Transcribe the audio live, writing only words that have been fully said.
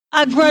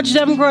I grudge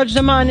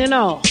them on, you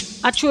know.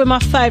 I threw him a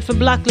fight for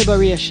black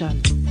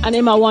liberation. And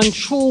him a one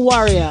true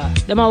warrior.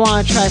 Them I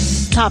want to try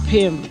stop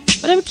him.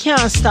 But them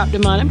can't stop the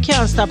man. Them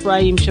can't stop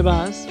Raheem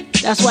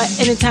Shabazz. That's why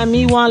anytime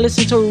me want to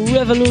listen to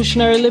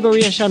revolutionary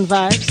liberation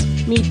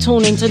vibes, me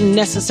tune into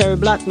Necessary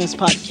Blackness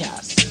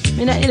podcast.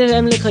 Me not into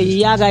them little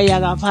yaga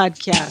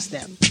podcast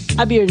them.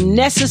 I be your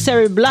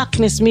Necessary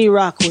Blackness me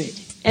rock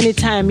with.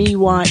 Anytime me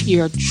want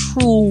your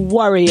true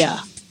warrior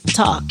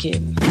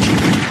talking.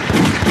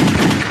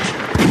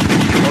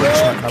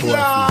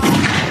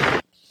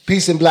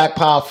 Peace and Black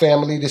Power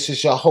family. This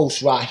is your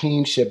host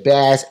Raheem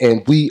Shabazz,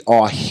 and we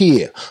are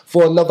here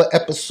for another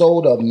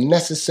episode of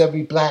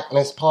Necessary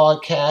Blackness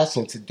podcast.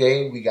 And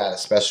today we got a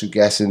special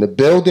guest in the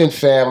building,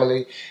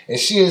 family, and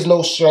she is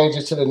no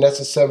stranger to the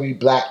Necessary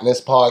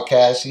Blackness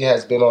podcast. She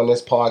has been on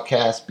this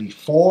podcast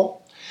before,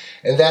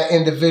 and that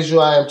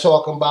individual I am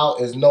talking about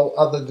is no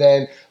other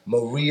than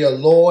Maria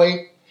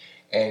Lloyd,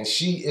 and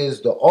she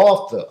is the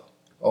author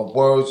of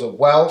Words of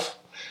Wealth.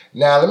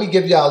 Now, let me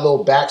give y'all a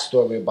little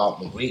backstory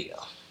about Maria.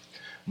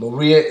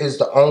 Maria is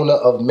the owner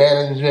of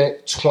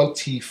Management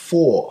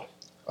 24,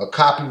 a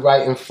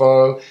copywriting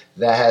firm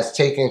that has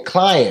taken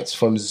clients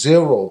from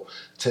 0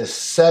 to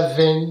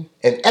 7,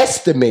 an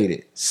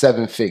estimated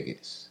 7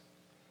 figures.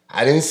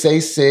 I didn't say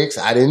 6,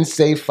 I didn't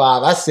say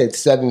 5, I said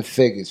 7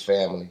 figures,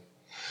 family.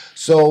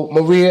 So,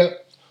 Maria,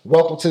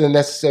 welcome to the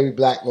Necessary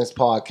Blackness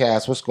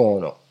podcast. What's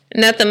going on?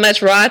 Nothing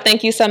much, Rod.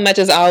 Thank you so much,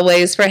 as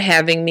always, for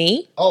having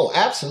me. Oh,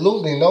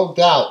 absolutely. No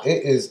doubt.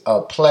 It is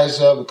a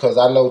pleasure because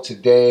I know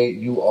today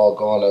you are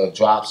going to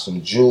drop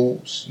some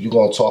jewels. You're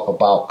going to talk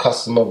about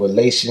customer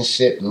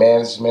relationship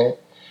management,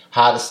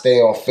 how to stay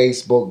on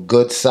Facebook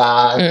good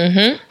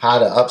side, how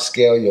to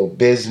upscale your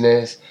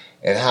business,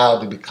 and how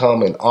to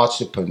become an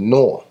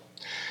entrepreneur.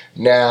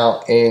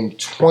 Now, in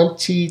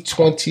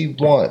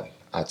 2021,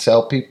 I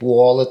tell people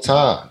all the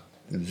time,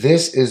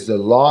 this is the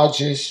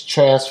largest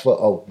transfer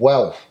of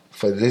wealth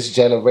for this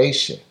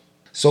generation.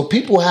 So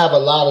people have a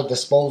lot of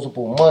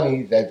disposable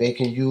money that they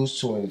can use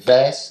to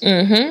invest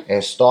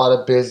and start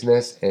a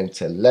business and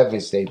to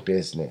leverage their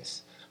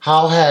business.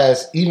 How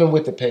has, even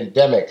with the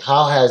pandemic,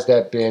 how has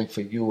that been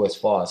for you as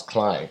far as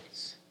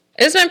clients?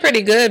 It's been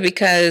pretty good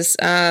because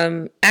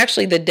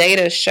actually the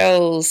data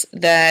shows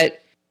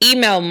that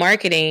email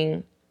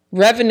marketing,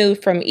 revenue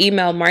from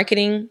email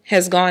marketing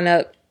has gone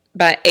up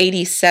by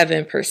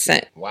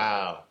 87%.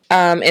 Wow.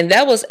 And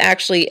that was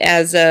actually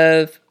as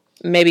of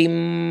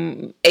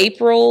maybe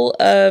April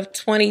of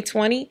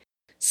 2020.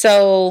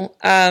 So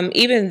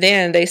even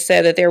then, they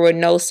said that there were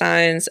no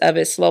signs of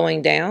it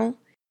slowing down.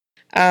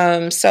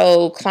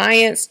 So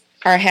clients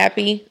are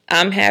happy.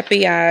 I'm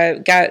happy. I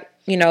got,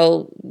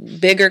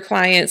 bigger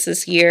clients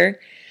this year,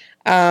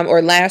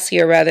 or last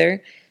year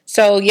rather.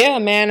 So yeah,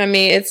 man, I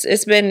mean,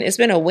 it's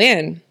been a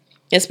win.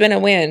 It's been a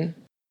win.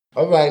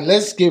 All right,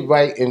 let's get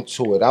right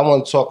into it. I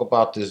want to talk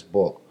about this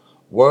book,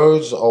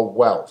 Words of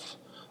Wealth,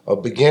 a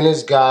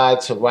beginner's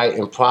guide to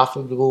writing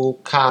profitable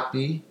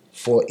copy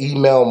for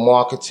email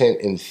marketing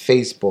and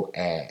Facebook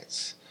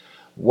ads.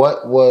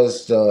 What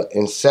was the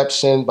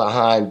inception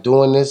behind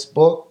doing this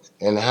book,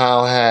 and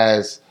how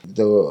has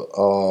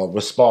the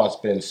response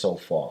been so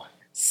far?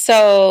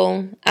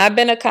 So I've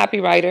been a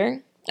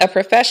copywriter, a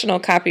professional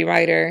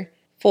copywriter,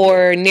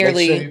 for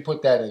nearly... Make sure you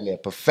put that in there,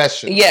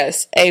 professional.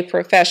 Yes, a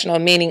professional,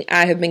 meaning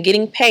I have been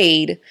getting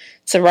paid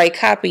to write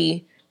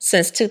copy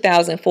since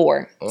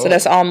 2004. So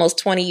that's almost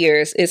 20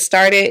 years. It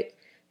started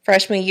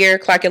freshman year,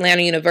 Clark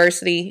Atlanta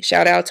University.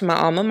 Shout out to my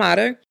alma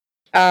mater.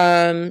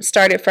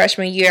 Started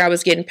freshman year, I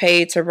was getting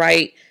paid to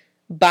write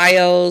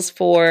bios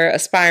for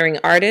aspiring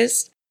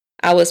artists.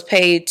 I was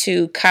paid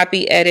to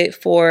copy edit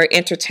for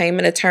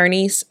entertainment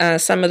attorneys.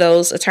 Some of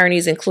those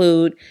attorneys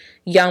include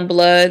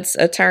Youngblood's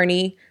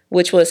attorney,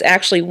 which was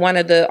actually one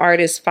of the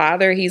artist's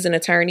father. He's an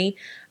attorney.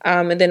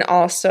 And then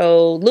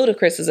also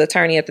Ludacris's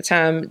attorney at the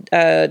time,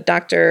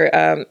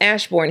 Dr.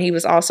 Ashbourne. He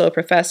was also a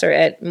professor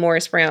at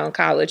Morris Brown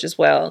College as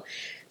well.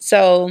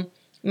 So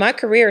my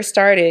career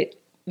started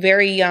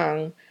very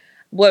young.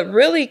 What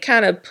really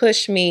kind of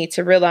pushed me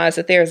to realize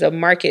that there's a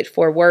market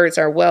for words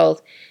or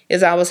wealth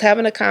is I was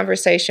having a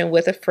conversation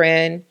with a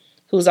friend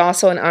who's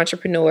also an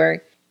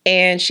entrepreneur.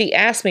 And she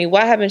asked me,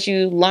 why haven't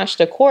you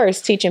launched a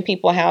course teaching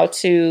people how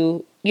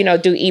to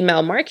do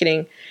email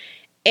marketing?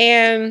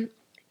 And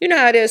you know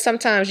how it is.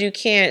 Sometimes you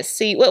can't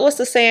see, what's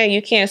the saying?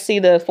 You can't see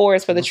the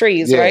forest for the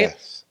trees, right?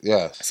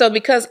 Yes. So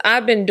because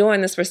I've been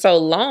doing this for so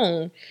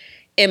long,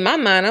 in my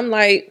mind, I'm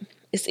like,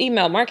 it's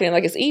email marketing.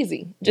 Like, it's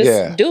easy.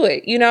 Just do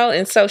it,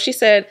 And so she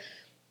said,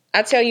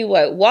 I tell you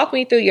what, walk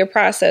me through your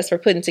process for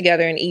putting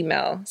together an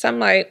email. So I'm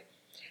like,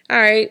 all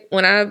right,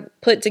 when I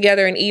put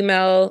together an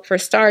email, for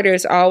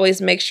starters, I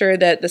always make sure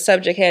that the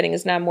subject heading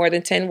is not more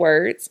than 10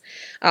 words.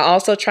 I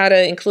also try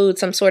to include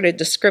some sort of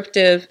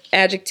descriptive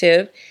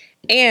adjective,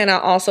 and I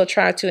also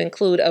try to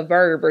include a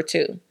verb or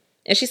two.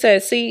 And she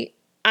said, see,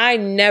 I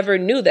never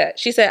knew that.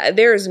 She said,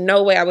 there is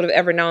no way I would have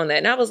ever known that.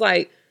 And I was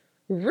like,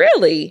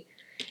 really?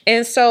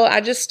 And so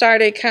I just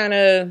started kind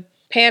of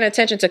paying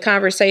attention to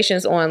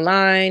conversations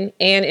online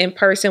and in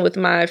person with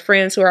my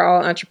friends who are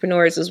all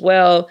entrepreneurs as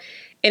well.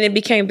 And it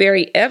became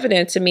very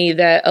evident to me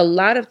that a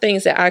lot of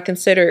things that I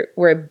considered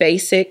were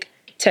basic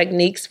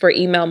techniques for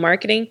email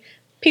marketing,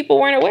 people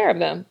weren't aware of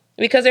them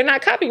because they're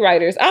not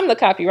copywriters. I'm the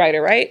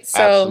copywriter, right?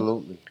 So,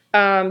 absolutely.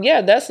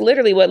 That's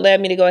literally what led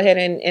me to go ahead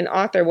and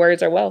author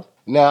Words Are Wealth.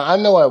 Now, I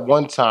know at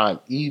one time,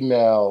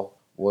 email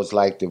was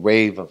like the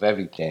rave of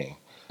everything.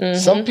 Mm-hmm.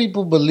 Some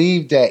people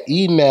believe that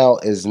email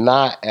is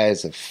not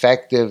as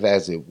effective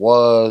as it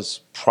was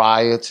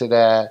prior to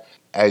that.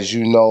 As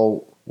you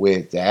know,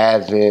 with the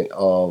advent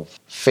of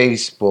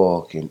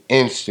Facebook and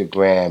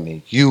Instagram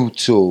and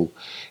YouTube,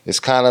 it's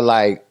kind of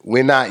like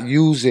we're not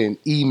using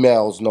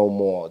emails no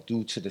more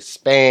due to the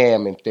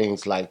spam and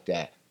things like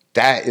that.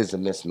 That is a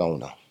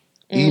misnomer.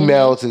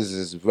 Emails is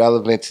as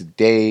relevant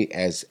today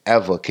as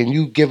ever. Can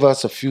you give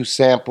us a few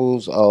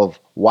samples of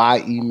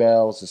why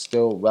emails are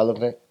still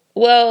relevant?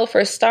 Well,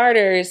 for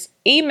starters,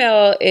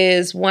 email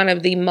is one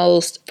of the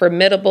most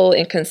formidable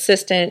and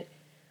consistent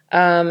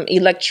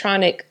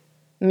electronic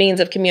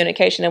means of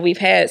communication that we've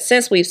had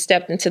since we've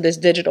stepped into this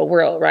digital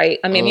world, right?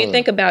 I mean, if you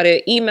think about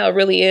it, email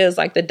really is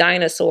like the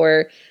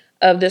dinosaur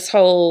of this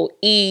whole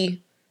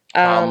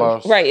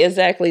commerce. Right,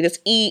 exactly. This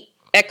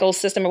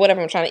ecosystem or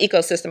whatever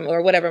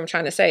I'm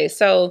trying to say.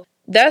 So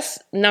that's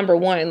number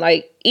one.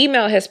 Like,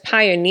 email has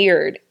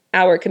pioneered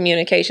our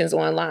communications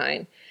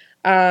online.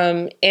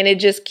 And it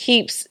just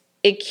keeps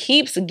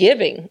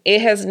giving.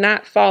 It has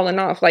not fallen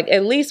off. Like,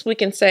 at least we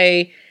can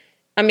say,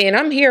 I mean,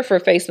 I'm here for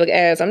Facebook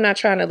ads. I'm not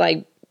trying to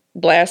like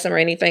blast them or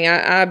anything.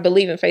 I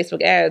believe in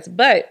Facebook ads,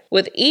 but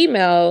with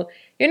email,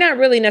 you're not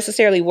really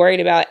necessarily worried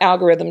about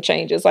algorithm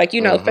changes. Like,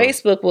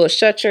 Facebook will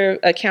shut your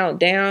account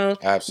down.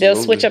 Absolutely.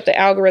 They'll switch up the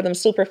algorithm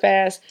super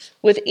fast.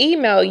 With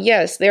email,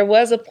 yes, there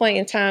was a point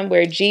in time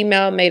where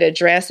Gmail made a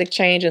drastic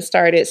change and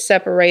started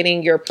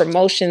separating your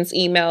promotions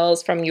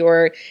emails from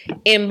your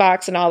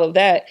inbox and all of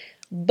that.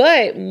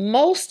 But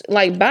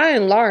by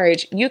and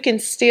large, you can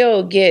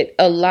still get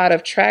a lot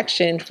of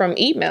traction from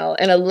email,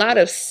 and a lot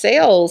of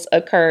sales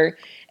occur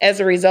as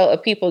a result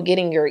of people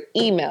getting your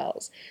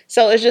emails.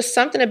 So it's just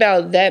something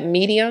about that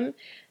medium.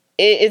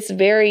 It's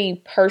very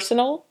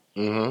personal.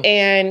 Mm-hmm.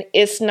 And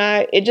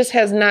it just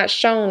has not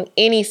shown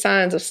any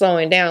signs of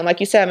slowing down. Like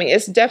you said, I mean,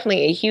 it's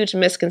definitely a huge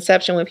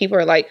misconception when people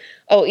are like,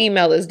 oh,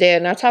 email is dead.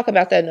 And I talk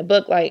about that in the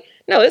book. Like,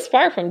 no, it's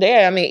far from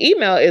dead. I mean,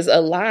 email is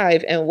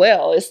alive and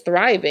well. It's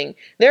thriving.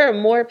 There are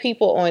more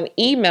people on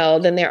email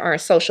than there are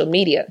social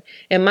media.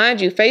 And mind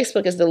you,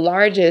 Facebook is the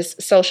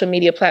largest social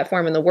media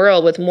platform in the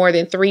world with more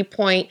than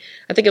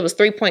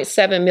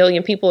 3.7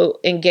 million people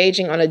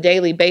engaging on a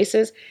daily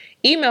basis.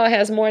 Email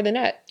has more than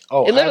that.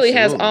 Oh, it literally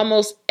absolutely. has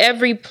almost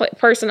every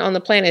person on the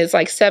planet. It's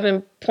like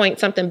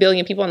 7-point-something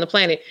billion people on the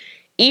planet.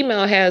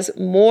 Email has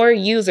more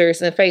users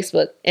than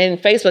Facebook, and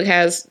Facebook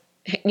has,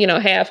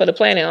 half of the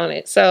planet on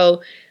it.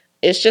 So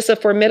it's just a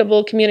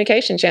formidable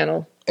communication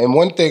channel. And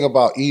one thing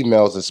about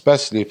emails,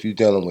 especially if you're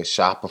dealing with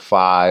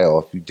Shopify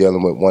or if you're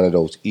dealing with one of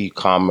those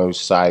e-commerce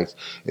sites,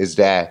 is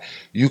that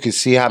you can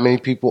see how many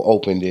people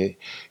opened it.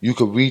 You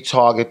can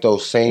retarget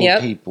those same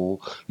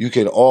people. You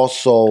can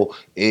also,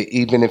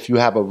 even if you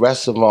have a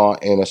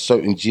restaurant in a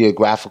certain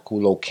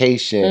geographical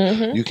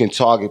location, you can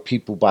target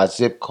people by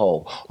zip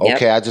code.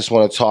 Okay, I just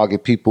want to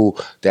target people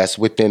that's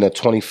within a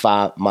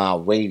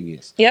 25-mile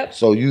radius.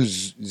 So you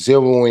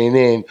zeroing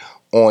in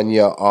on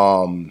your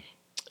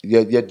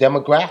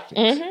demographics,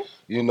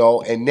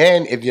 and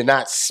then if you're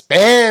not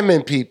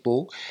spamming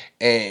people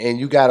and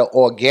you got an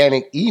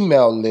organic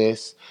email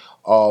list,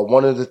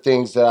 one of the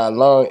things that I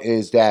learned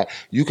is that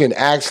you can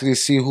actually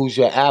see who's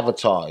your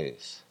avatar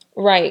is.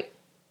 Right.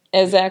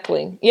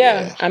 Exactly.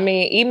 Yeah. I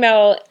mean,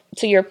 email,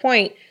 to your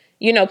point,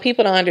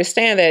 people don't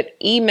understand that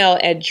email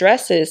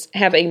addresses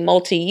have a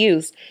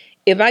multi-use.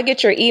 If I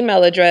get your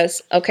email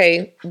address,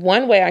 okay,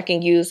 one way I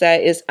can use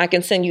that is I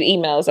can send you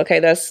emails. Okay,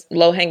 that's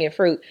low-hanging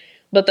fruit.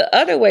 But the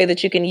other way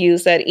that you can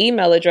use that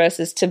email address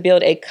is to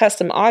build a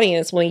custom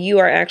audience when you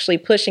are actually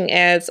pushing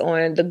ads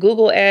on the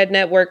Google ad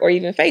network or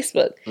even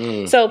Facebook.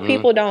 So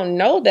people don't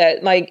know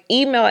that, like,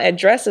 email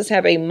addresses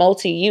have a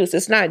multi-use.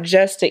 It's not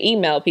just to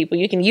email people.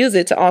 You can use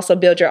it to also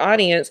build your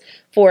audience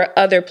for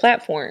other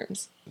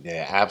platforms.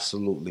 Yeah,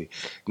 absolutely.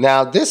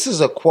 Now, this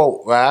is a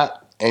quote, right?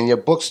 And your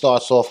book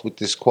starts off with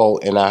this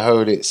quote, and I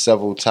heard it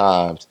several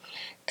times.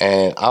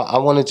 And I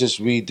want to just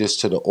read this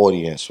to the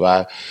audience,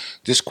 right?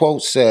 This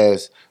quote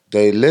says,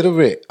 "The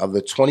illiterate of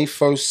the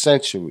 21st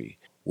century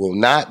will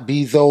not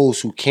be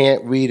those who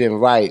can't read and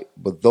write,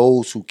 but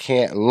those who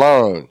can't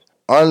learn,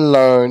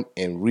 unlearn,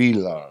 and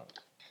relearn."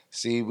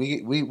 See,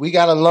 we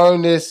got to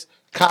learn this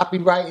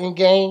copywriting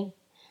game.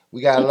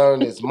 We got to learn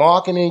this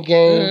marketing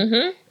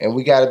game. And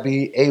we got to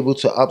be able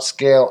to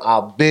upscale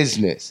our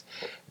business.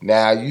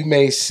 Now, you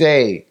may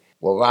say,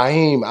 well,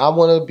 Raheem, I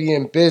want to be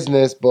in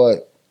business,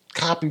 but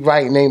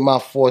copywriting ain't my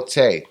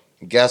forte.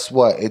 Guess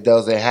what? It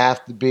doesn't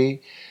have to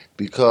be,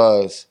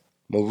 because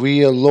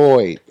Maria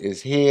Lloyd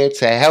is here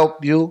to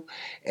help you.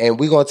 And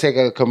we're going to take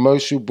a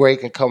commercial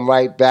break and come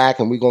right back.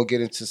 And we're going to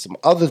get into some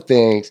other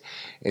things.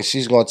 And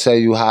she's going to tell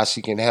you how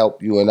she can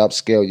help you and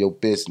upscale your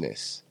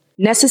business.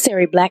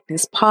 Necessary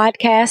Blackness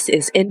Podcast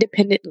is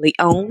independently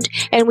owned,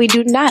 and we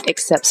do not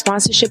accept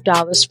sponsorship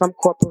dollars from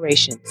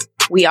corporations.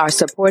 We are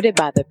supported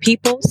by the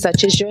people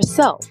such as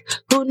yourself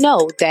who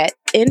know that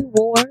in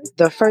war,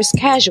 the first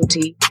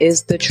casualty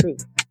is the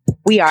truth.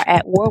 We are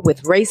at war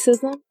with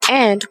racism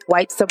and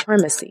white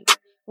supremacy.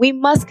 We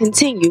must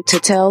continue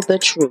to tell the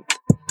truth.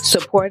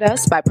 Support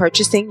us by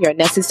purchasing your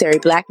Necessary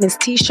Blackness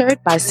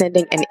t-shirt by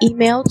sending an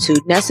email to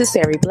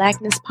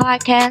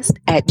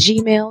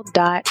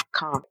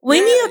necessaryblacknesspodcast@gmail.com.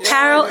 Wingy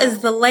Apparel is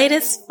the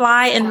latest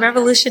fly and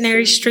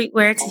revolutionary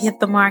streetwear to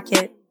hit the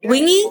market.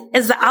 Wingy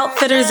is the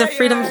outfitters of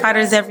freedom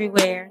fighters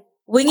everywhere.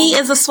 Wingy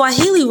is a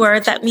Swahili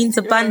word that means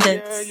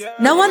abundance.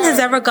 No one has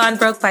ever gone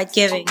broke by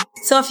giving.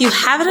 So if you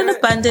have it in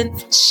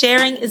abundance,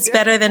 sharing is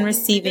better than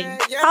receiving.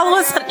 Follow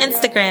us on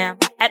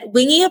Instagram at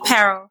Wingy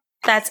Apparel.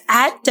 That's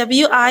at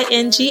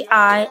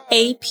WINGIAPPAREL.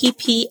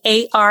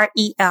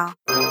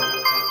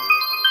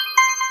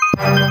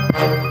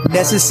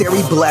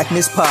 Necessary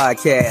Blackness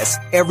Podcast,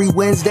 every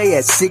Wednesday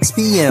at 6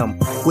 p.m.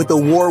 with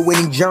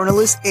award-winning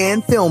journalist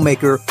and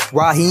filmmaker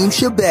Raheem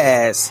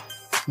Shabazz.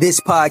 This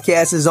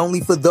podcast is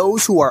only for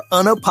those who are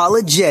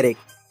unapologetic,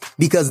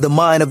 because the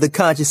mind of the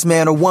conscious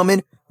man or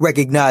woman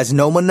recognizes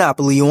no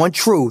monopoly on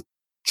truth.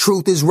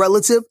 Truth is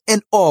relative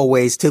and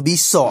always to be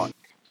sought.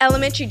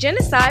 Elementary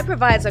Genocide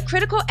provides a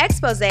critical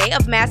expose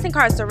of mass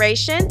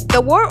incarceration, the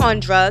war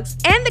on drugs,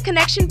 and the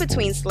connection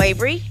between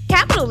slavery,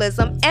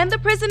 capitalism, and the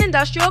prison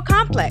industrial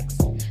complex.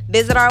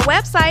 Visit our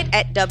website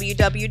at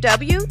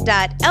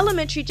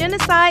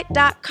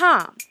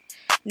www.elementarygenocide.com.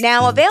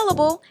 Now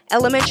available,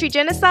 Elementary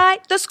Genocide,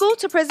 the School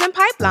to Prison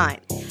Pipeline.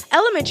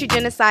 Elementary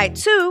Genocide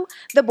 2,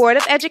 the Board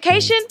of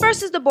Education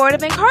versus the Board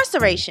of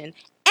Incarceration.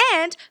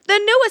 And the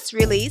newest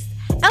release,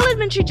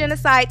 Elementary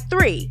Genocide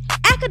 3,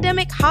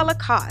 Academic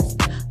Holocaust.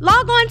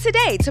 Log on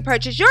today to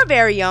purchase your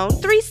very own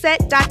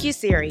 3-set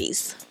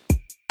docuseries.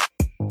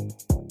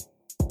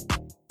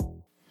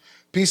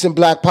 Peace and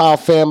Black Power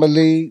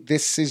family.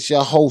 This is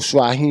your host,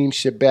 Raheem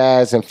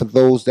Shabazz. And for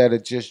those that are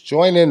just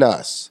joining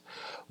us,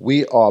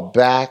 we are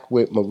back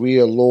with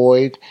Maria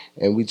Lloyd.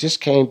 And we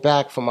just came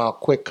back from our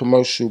quick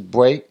commercial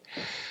break.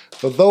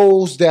 For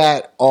those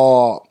that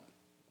are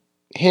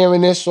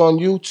hearing this on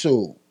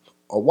YouTube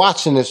or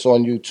watching this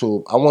on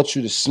YouTube, I want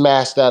you to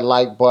smash that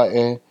like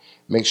button.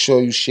 Make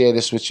sure you share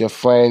this with your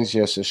friends,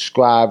 your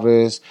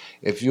subscribers.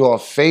 If you're on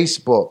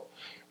Facebook,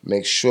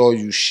 make sure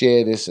you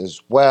share this as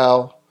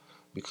well,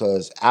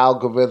 because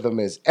algorithm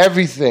is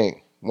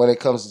everything when it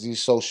comes to these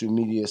social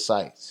media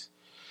sites.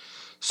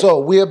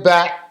 So we're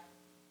back,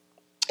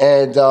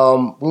 and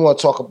we want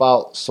to talk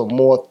about some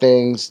more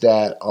things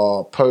that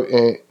are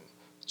pertinent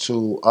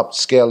to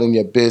upscaling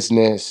your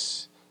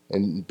business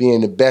and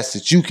being the best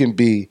that you can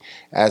be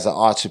as an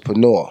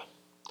entrepreneur.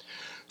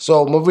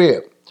 So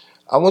Maria,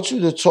 I want you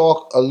to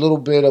talk a little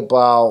bit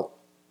about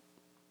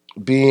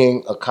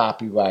being a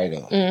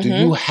copywriter. Mm-hmm. Do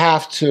you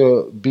have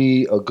to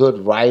be a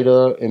good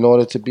writer in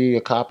order to be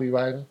a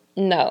copywriter?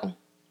 No,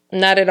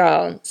 not at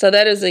all. So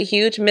that is a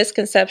huge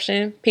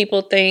misconception.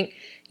 People think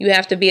you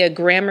have to be a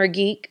grammar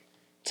geek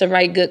to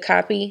write good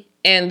copy.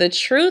 And the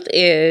truth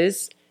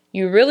is,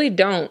 you really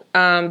don't.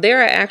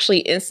 There are actually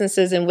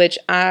instances in which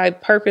I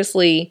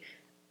purposely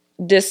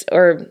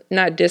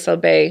not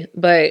disobey,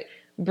 but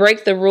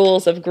break the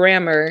rules of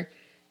grammar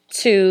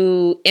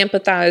to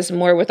empathize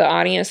more with the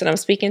audience that I'm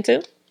speaking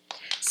to.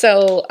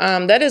 So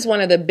that is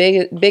one of the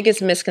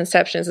biggest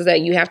misconceptions, is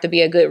that you have to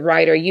be a good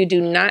writer. You do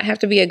not have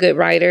to be a good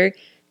writer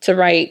to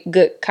write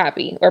good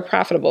copy or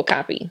profitable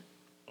copy.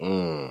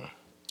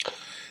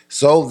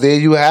 So there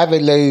you have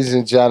it, ladies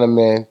and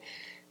gentlemen.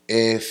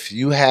 If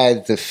you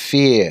had the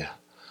fear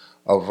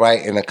of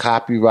writing a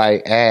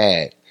copyright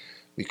ad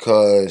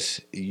because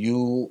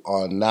you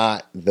are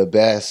not the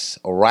best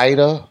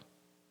writer,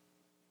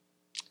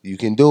 you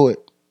can do it.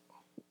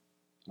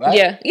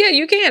 Right? Yeah,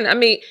 you can. I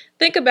mean,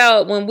 think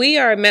about when we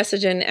are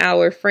messaging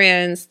our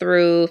friends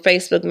through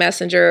Facebook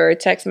Messenger or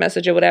text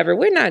message or whatever,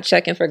 we're not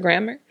checking for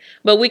grammar,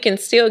 but we can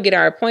still get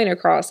our point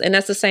across. And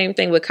that's the same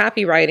thing with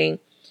copywriting.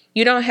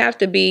 You don't have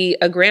to be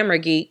a grammar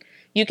geek.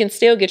 You can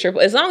still get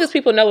as long as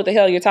people know what the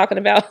hell you're talking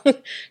about,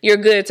 you're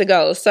good to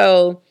go.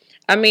 So,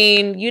 I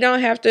mean, you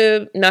don't have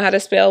to know how to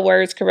spell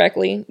words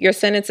correctly. Your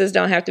sentences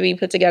don't have to be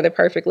put together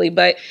perfectly.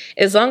 But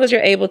as long as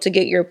you're able to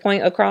get your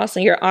point across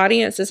and your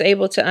audience is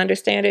able to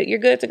understand it, you're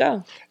good to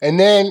go. And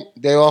then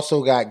they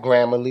also got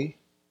Grammarly.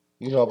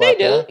 You know about that?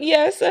 They do,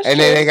 yes. That's and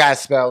true. Then they got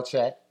spell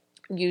check.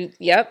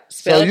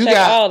 Spell check,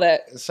 all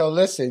that. So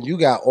listen, you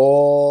got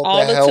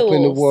all the help tools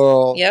in the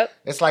world. Yep.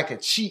 It's like a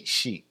cheat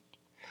sheet.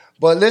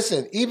 But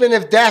listen, even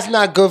if that's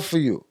not good for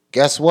you,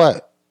 guess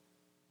what?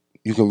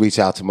 You can reach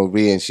out to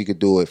Maria and she could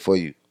do it for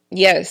you.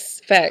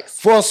 Yes,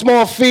 facts. For a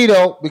small fee,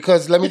 though,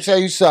 because let me tell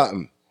you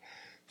something.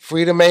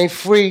 Freedom ain't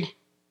free,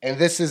 and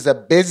this is a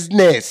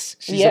business.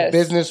 She's a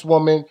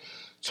businesswoman,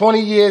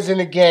 20 years in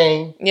the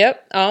game.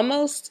 Yep,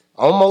 almost.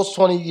 Almost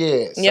 20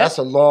 years. Yep. That's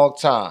a long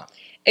time.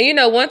 And you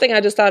know, one thing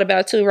I just thought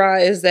about too, Ra,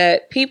 is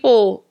that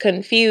people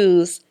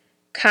confuse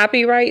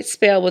copyright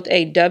spelled with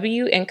a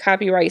W and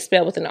copyright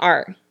spelled with an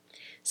R.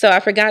 So I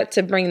forgot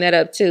to bring that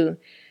up too.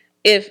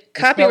 If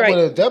copyright it's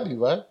with a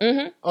W, right?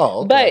 Mm-hmm.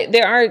 Oh, okay.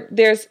 But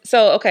there's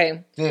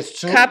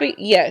two.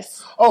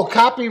 Yes. Oh,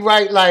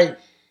 copyright, like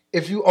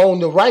if you own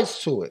the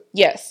rights to it.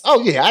 Yes.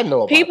 Oh yeah, I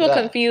know about people that.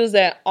 confuse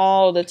that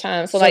all the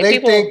time. So like they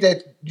people think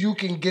that you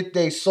can get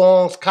their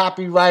songs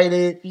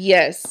copyrighted.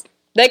 Yes.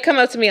 They come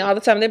up to me all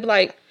the time. They be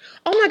like,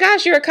 "Oh my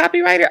gosh, you're a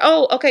copywriter?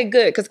 Oh, okay,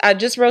 good. Because I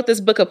just wrote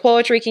this book of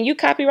poetry. Can you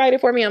copyright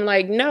it for me?" I'm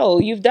like, "No,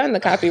 you've done the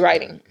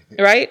copywriting."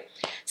 Right?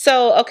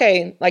 So,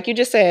 okay, like you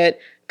just said,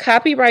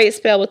 copyright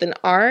spelled with an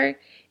R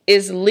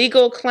is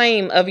legal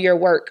claim of your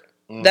work.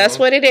 Mm-hmm. That's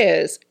what it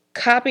is.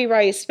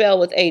 Copyright spelled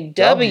with a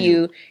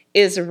W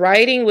is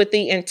writing with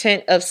the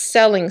intent of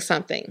selling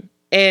something.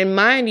 And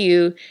mind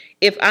you,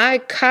 if I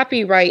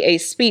copyright a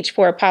speech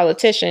for a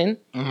politician,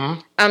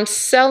 I'm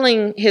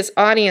selling his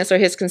audience or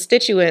his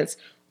constituents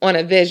on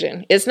a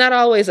vision. It's not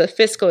always a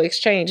fiscal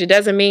exchange. It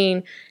doesn't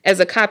mean as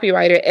a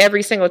copywriter,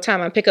 every single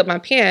time I pick up my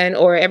pen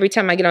or every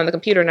time I get on the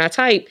computer and I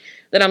type,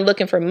 that I'm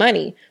looking for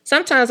money.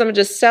 Sometimes I'm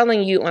just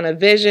selling you on a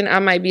vision. I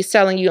might be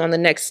selling you on the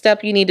next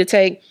step you need to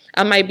take.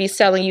 I might be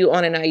selling you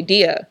on an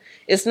idea.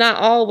 It's not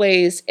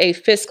always a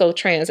fiscal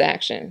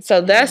transaction.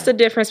 So that's the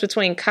difference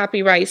between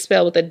copyright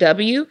spelled with a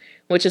W,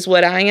 which is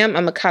what I am.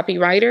 I'm a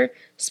copywriter,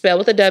 spelled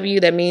with a W.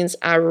 That means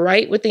I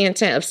write with the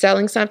intent of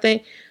selling something,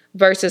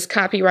 versus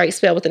copyright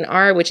spelled with an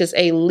R, which is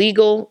a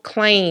legal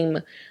claim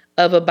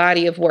of a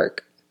body of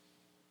work.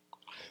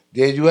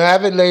 There you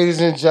have it,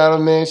 ladies and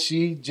gentlemen.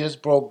 She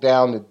just broke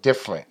down the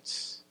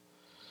difference.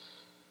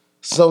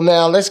 So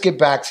now let's get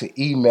back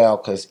to email,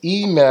 because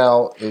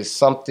email is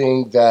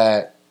something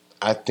that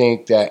I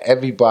think that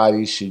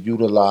everybody should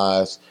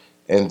utilize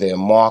in their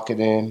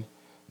marketing,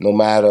 no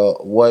matter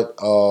what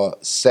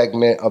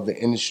segment of the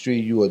industry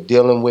you are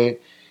dealing with.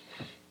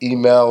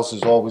 Emails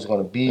is always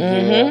going to be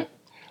here.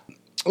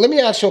 Let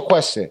me ask you a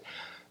question.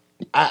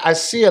 I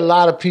see a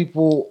lot of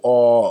people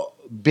are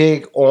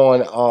big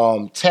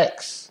on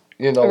text.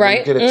 You know, right.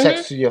 You get a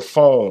text to your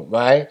phone,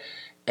 right?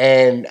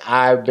 And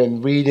I've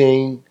been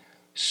reading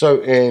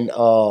certain,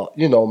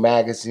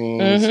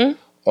 magazines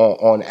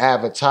on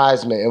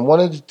advertisement. And one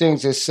of the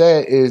things it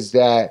said is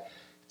that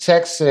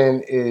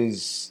texting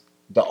is,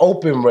 the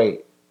open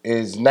rate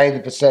is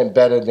 90%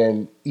 better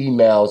than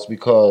emails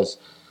because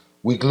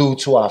we glued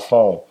to our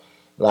phone.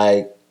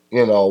 Like,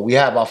 we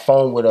have our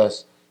phone with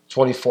us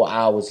 24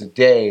 hours a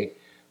day,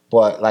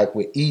 but like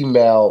with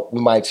email,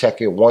 we might check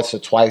it once or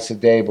twice a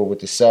day, but with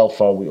the cell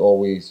phone, we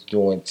always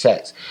doing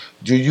text.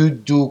 Do you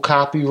do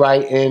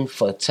copywriting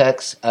for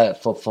text,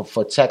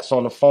 for text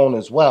on the phone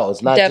as well?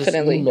 It's not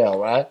Definitely. Just email,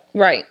 right?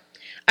 Right.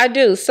 I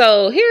do.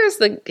 So here's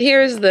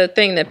the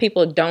thing that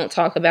people don't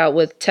talk about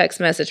with text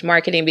message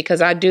marketing,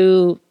 because I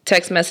do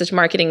text message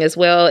marketing as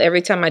well.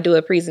 Every time I do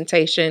a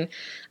presentation,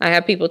 I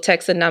have people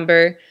text a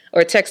number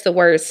or text the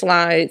word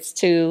slides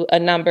to a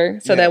number.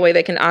 So that way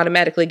they can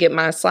automatically get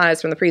my slides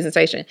from the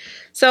presentation.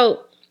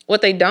 So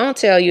what they don't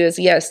tell you is,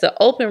 yes, the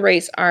open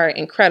rates are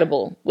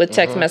incredible with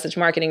text message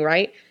marketing,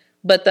 right?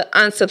 But the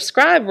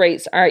unsubscribe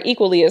rates are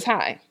equally as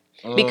high.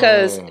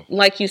 Because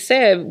like you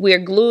said, we're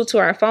glued to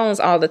our phones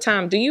all the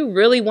time. Do you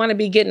really want to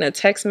be getting a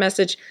text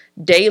message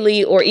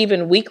daily or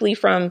even weekly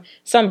from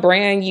some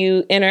brand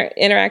you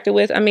interacted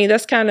with? I mean,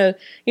 that's kind of,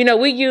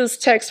 we use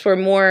text for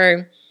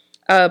more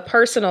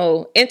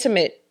personal,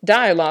 intimate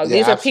dialogue. Yeah,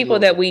 these are people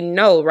that we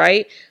know,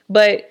 right?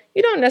 But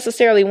you don't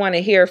necessarily want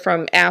to hear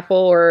from Apple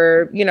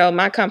or,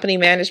 my company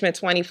Management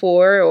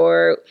 24,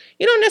 or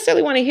you don't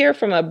necessarily want to hear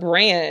from a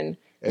brand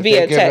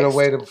via text. They're giving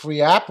away the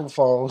free Apple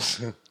phones.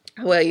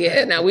 Well,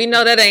 yeah. Now we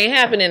know that ain't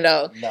happening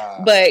though.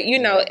 Nah, but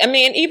I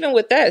mean, even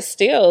with that,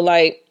 still,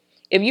 like,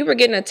 if you were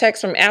getting a text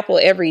from Apple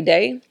every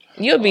day,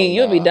 you'll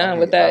be done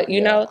with that.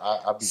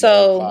 I'll be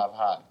so done 5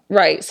 hot.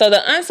 Right. So the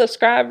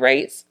unsubscribe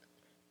rates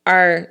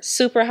are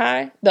super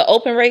high. The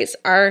open rates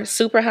are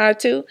super high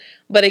too.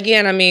 But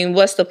again, I mean,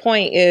 what's the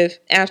point if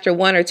after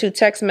 1 or 2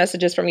 text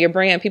messages from your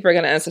brand, people are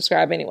going to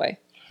unsubscribe anyway?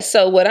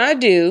 So what I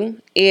do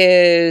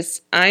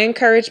is I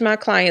encourage my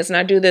clients, and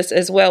I do this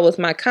as well with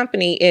my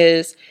company,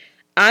 is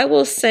I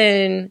will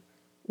send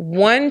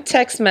one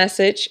text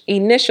message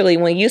initially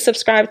when you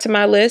subscribe to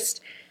my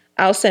list.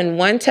 I'll send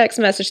one text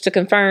message to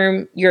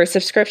confirm your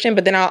subscription,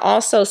 but then I'll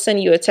also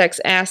send you a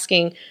text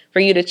asking for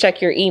you to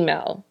check your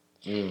email.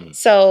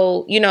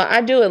 So,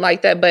 I do it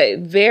like that, but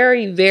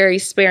very, very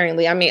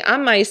sparingly. I mean, I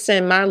might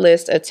send my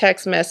list a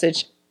text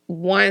message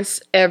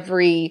once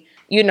every,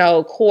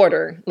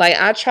 quarter. Like,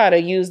 I try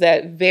to use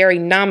that very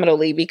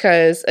nominally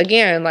because,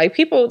 again, like,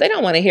 people, they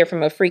don't want to hear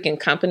from a freaking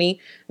company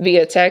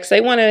via text.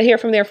 They want to hear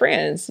from their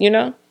friends,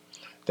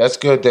 That's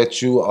good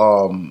that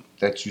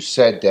you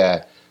said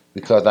that,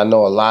 because I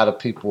know a lot of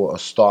people are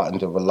starting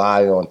to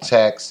rely on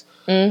text.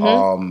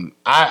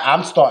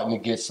 I'm starting to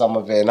get some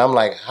of it, and I'm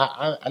like,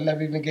 I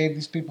never even gave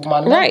these people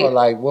my number. Right.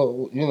 Like,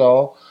 well,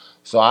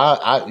 So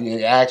I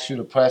ask you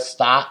to press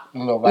stop,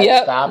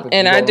 right? Stop.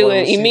 And I do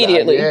it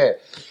immediately. Yeah.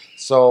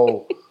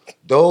 So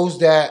those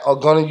that are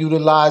going to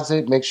utilize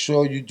it, make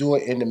sure you do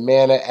it in the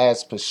manner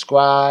as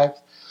prescribed.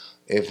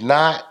 If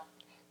not,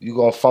 you're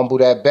going to fumble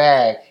that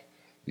bag.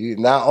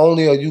 Not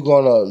only are you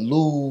going to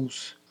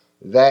lose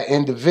that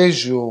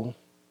individual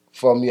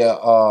from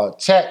your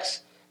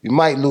text, you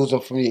might lose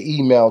them from your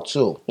email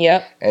too.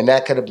 Yep. And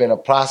that could have been a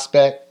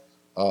prospect,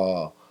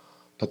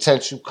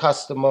 potential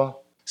customer.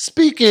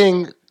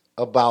 Speaking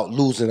about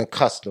losing a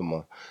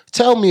customer,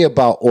 tell me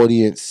about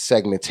audience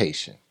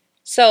segmentation.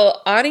 So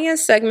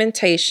audience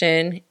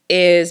segmentation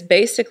is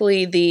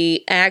basically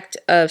the act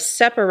of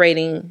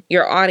separating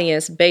your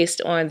audience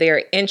based on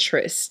their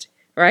interest,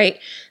 right?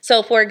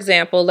 So for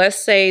example,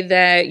 let's say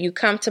that you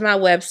come to my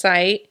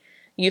website,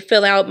 you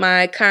fill out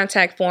my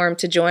contact form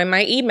to join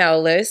my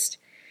email list,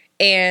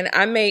 and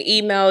I may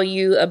email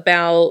you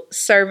about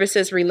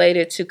services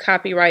related to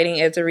copywriting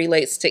as it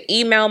relates to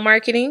email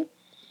marketing.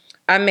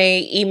 I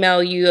may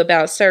email you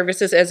about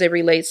services as it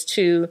relates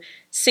to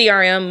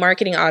CRM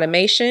marketing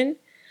automation.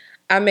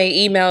 I may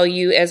email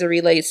you as it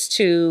relates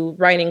to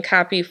writing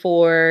copy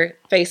for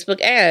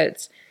Facebook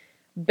ads.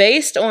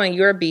 Based on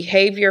your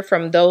behavior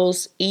from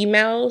those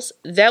emails,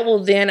 that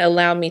will then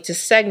allow me to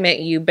segment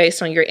you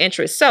based on your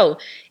interests. So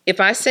if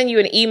I send you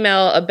an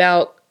email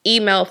about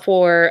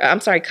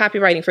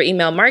copywriting for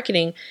email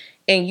marketing,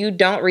 and you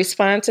don't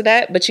respond to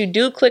that, but you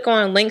do click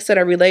on links that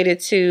are related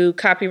to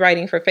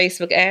copywriting for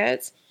Facebook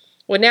ads,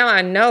 well, now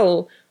I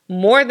know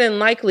more than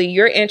likely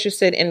you're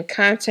interested in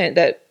content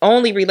that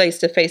only relates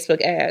to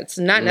Facebook ads,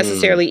 not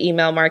necessarily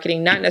email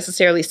marketing, not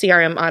necessarily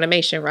CRM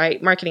automation,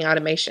 right? Marketing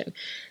automation.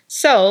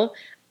 So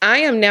I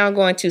am now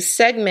going to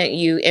segment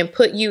you and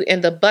put you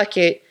in the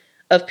bucket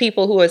of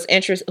people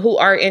who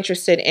are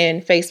interested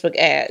in Facebook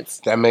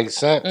ads. That makes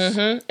sense.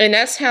 Mm-hmm. And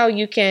that's how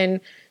you can,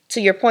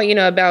 to your point,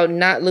 about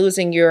not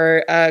losing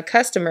your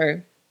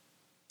customer.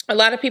 A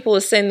lot of people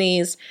will send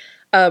these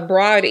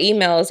broad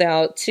emails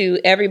out to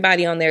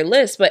everybody on their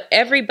list, but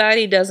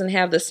everybody doesn't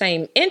have the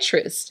same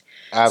interest.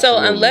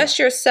 Absolutely. So unless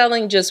you're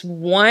selling just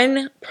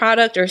one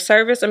product or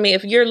service,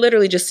 if you're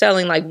literally just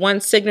selling like one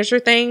signature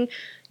thing,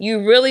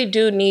 you really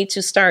do need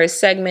to start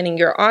segmenting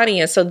your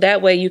audience so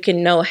that way you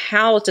can know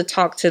how to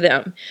talk to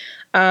them.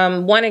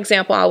 One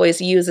example I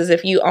always use is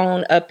if you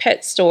own a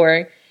pet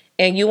store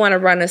and you want to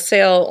run a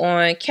sale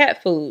on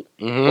cat food.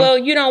 Mm-hmm. Well,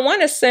 you don't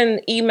want to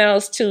send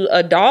emails to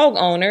a dog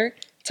owner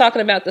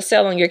talking about the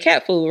sale on your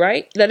cat food,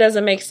 right? That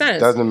doesn't make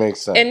sense. Doesn't make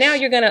sense. And now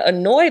you're going to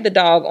annoy the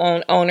dog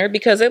owner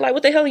because they're like,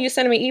 what the hell are you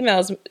sending me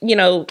emails,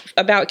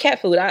 about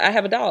cat food? I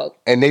have a dog.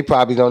 And they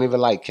probably don't even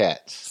like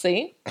cats.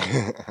 See?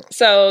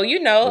 So,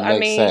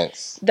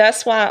 sense.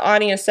 That's why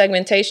audience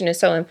segmentation is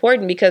so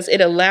important, because it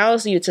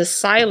allows you to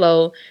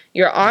silo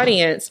your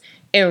audience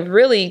and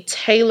really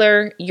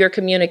tailor your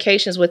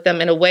communications with them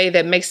in a way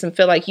that makes them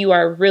feel like you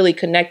are really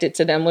connected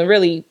to them. When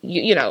really,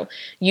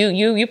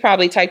 you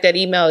probably typed that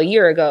email a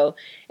year ago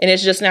and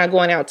it's just now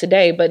going out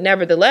today. But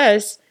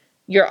nevertheless,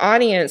 your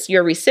audience,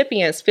 your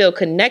recipients feel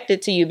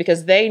connected to you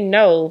because they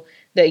know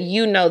that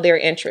you know their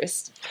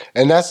interests.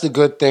 And that's the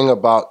good thing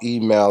about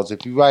emails.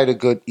 If you write a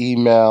good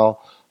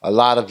email, a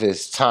lot of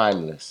it's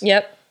timeless.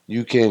 Yep.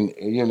 You can,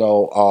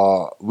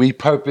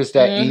 repurpose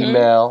that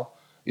email.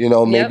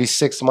 Maybe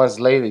 6 months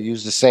later,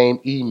 use the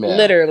same email.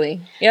 Literally.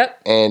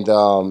 Yep.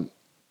 And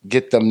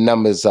get them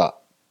numbers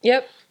up.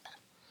 Yep.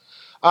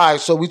 All right.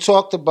 So we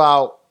talked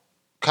about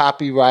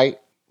copyright,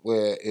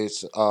 where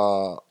it's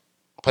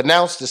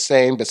pronounced the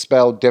same but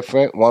spelled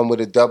different. One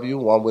with a W,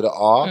 one with an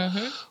R.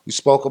 Mm-hmm. We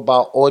spoke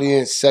about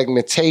audience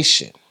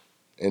segmentation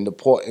and the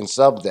importance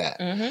of that.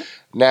 Mm-hmm.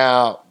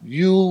 Now,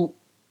 you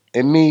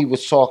and me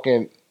was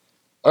talking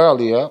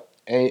earlier,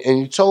 and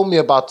you told me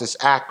about this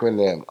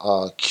acronym,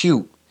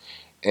 CUTE.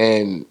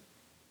 And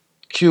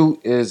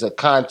CUTE is a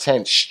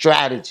content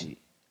strategy.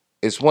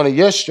 It's one of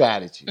your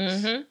strategies.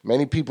 Mm-hmm.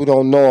 Many people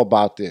don't know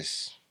about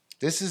this.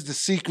 This is the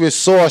secret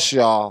sauce,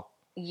 y'all.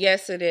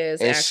 Yes, it is.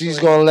 And she's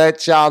going to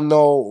let y'all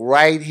know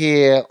right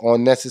here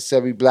on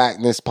Necessary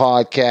Blackness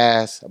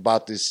Podcast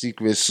about this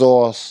secret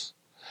sauce.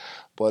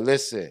 But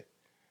listen,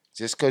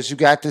 just because you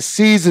got the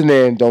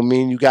seasoning don't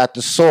mean you got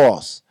the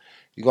sauce.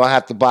 You're going to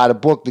have to buy the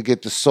book to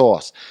get the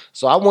sauce.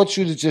 So I want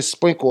you to just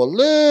sprinkle a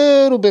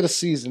little bit of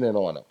seasoning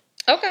on them.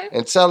 Okay.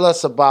 And tell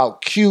us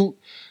about CUTE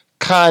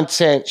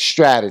content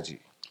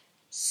strategy.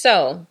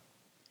 So,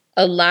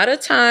 a lot of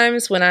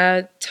times when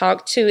I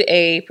talk to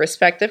a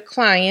prospective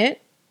client,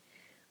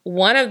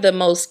 one of the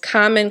most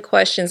common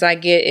questions I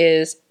get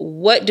is,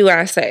 what do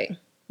I say,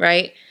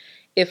 right?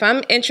 If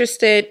I'm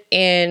interested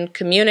in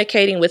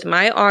communicating with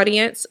my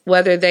audience,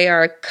 whether they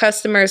are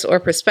customers or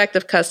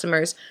prospective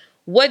customers,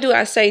 what do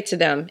I say to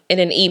them in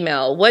an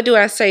email? What do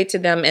I say to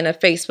them in a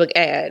Facebook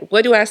ad?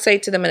 What do I say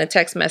to them in a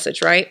text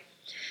message, right?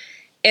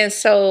 And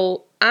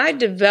so I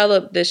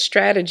developed this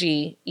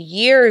strategy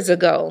years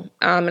ago,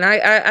 and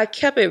I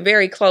kept it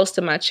very close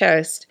to my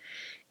chest.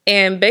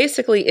 And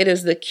basically, it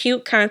is the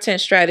CUTE content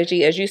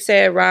strategy. As you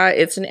said, Rod,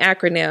 it's an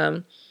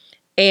acronym.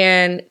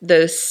 And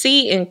the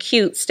C in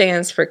CUTE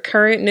stands for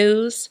current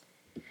news,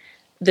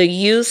 The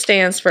U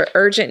stands for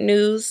urgent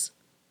news.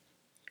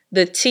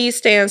 The T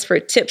stands for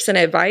tips and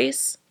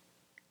advice.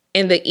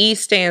 And the E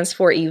stands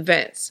for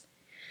events.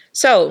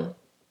 So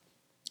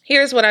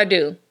here's what I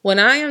do. When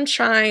I am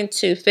trying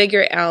to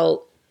figure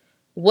out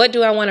what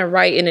do I want to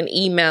write in an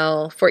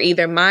email for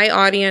either my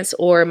audience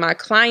or my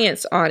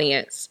client's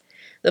audience,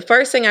 the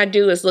first thing I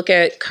do is look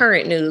at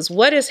current news.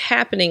 What is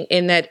happening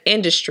in that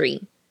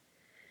industry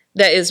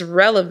that is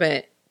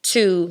relevant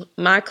to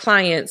my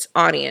client's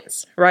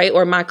audience, right?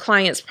 Or my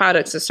client's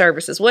products or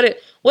services.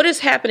 What is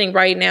happening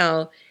right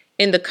now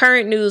in the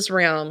current news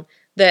realm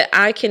that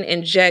I can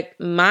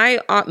inject my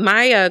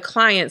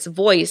client's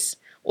voice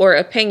or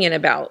opinion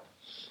about?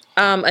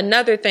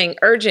 Another thing,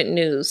 urgent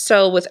news.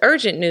 So with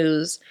urgent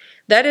news,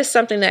 that is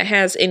something that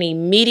has an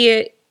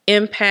immediate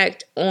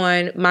impact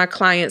on my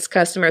clients'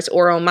 customers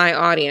or on my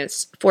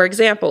audience. For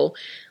example,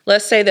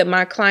 let's say that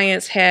my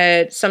clients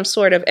had some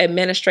sort of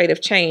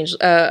administrative change,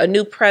 a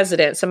new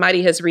president,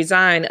 somebody has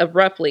resigned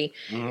abruptly.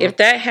 Mm-hmm. If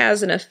that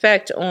has an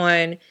effect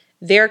on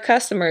their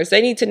customers,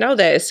 they need to know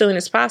that as soon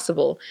as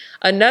possible.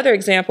 Another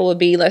example would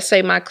be, let's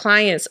say my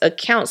clients'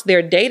 accounts,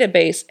 their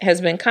database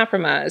has been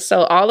compromised.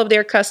 So all of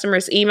their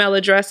customers' email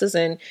addresses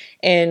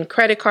and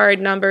credit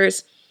card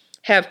numbers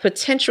have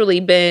potentially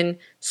been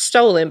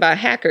stolen by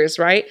hackers,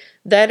 right?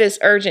 That is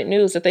urgent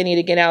news that they need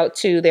to get out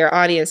to their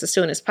audience as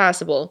soon as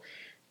possible.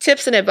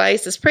 Tips and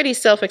advice is pretty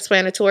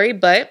self-explanatory,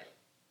 but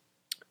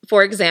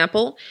for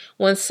example,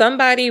 when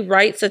somebody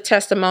writes a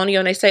testimonial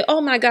and they say,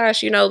 oh my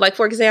gosh, like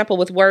for example,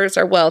 with Words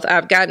Are Wealth,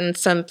 I've gotten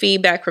some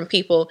feedback from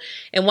people.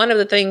 And one of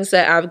the things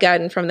that I've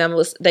gotten from them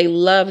was they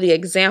love the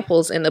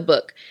examples in the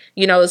book.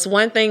 It's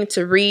one thing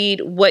to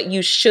read what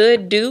you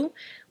should do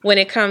when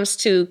it comes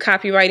to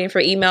copywriting for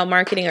email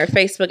marketing or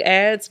Facebook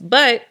ads,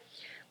 but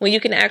when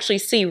you can actually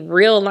see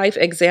real life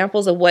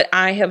examples of what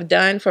I have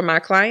done for my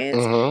clients,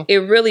 mm-hmm. It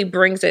really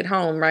brings it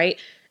home, right?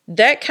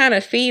 That kind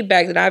of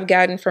feedback that I've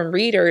gotten from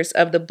readers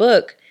of the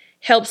book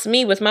helps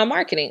me with my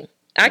marketing.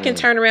 I can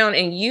turn around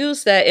and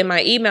use that in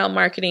my email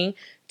marketing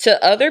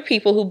to other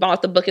people who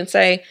bought the book and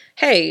say,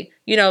 hey,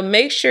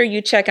 make sure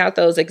you check out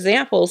those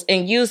examples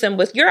and use them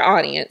with your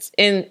audience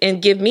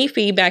and give me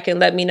feedback and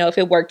let me know if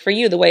it worked for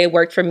you the way it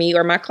worked for me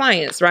or my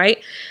clients,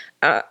 right?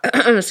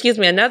 Excuse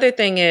me. Another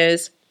thing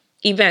is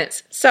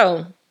events.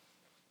 So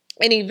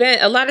an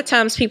event, a lot of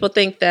times people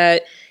think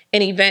that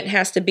an event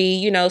has to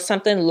be,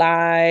 something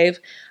live.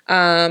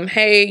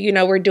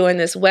 Hey, we're doing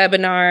this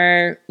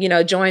webinar,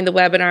 join the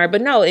webinar.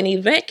 But no, an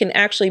event can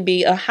actually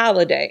be a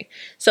holiday.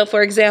 So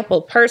for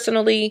example,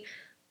 personally,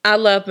 I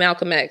love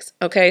Malcolm X.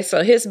 Okay,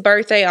 so his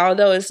birthday,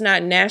 although it's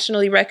not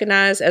nationally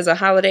recognized as a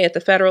holiday at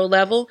the federal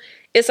level,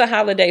 it's a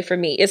holiday for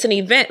me. It's an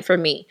event for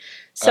me.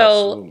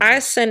 So absolutely. I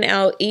send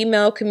out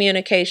email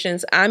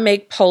communications. I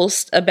make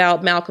posts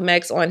about Malcolm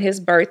X on his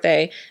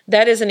birthday.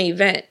 That is an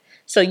event.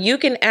 So you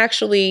can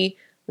actually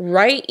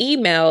write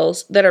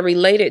emails that are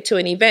related to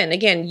an event.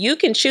 Again, you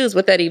can choose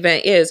what that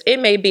event is.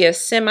 It may be a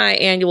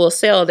semi-annual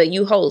sale that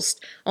you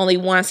host only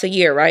once a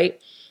year, right?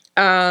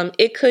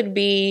 It could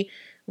be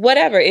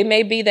whatever. It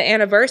may be the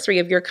anniversary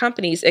of your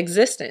company's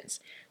existence.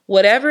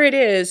 Whatever it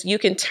is, you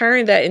can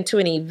turn that into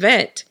an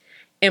event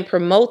and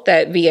promote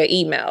that via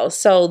email.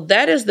 So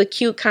that is the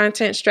cute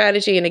content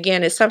strategy. And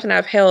again, it's something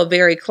I've held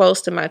very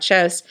close to my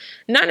chest,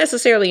 not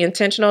necessarily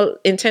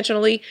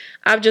intentionally.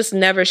 I've just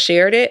never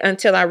shared it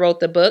until I wrote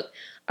the book.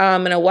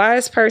 And a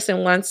wise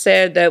person once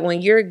said that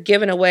when you're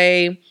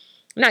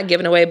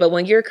but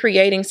when you're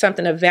creating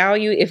something of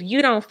value, if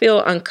you don't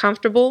feel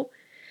uncomfortable,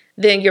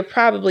 then you're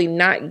probably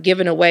not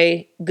giving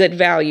away good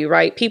value,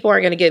 right? People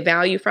aren't going to get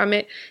value from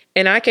it.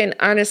 And I can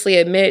honestly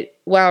admit,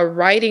 while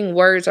writing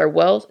Words Are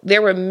Wealth,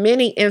 there were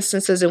many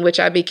instances in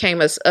which I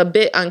became a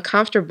bit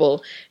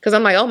uncomfortable because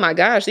I'm like, oh my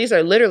gosh, these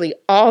are literally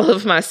all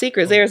of my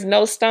secrets. There's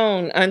no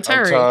stone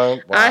unturned. Wow.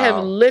 I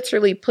have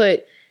literally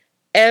put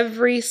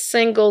every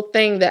single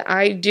thing that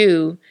I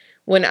do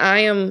when I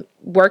am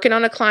working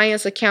on a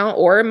client's account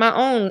or my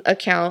own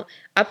account,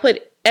 I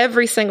put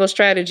every single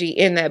strategy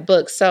in that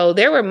book. So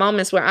there were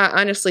moments where I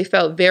honestly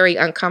felt very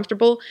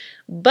uncomfortable,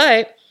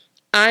 but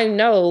I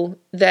know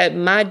that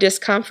my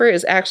discomfort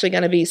is actually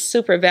going to be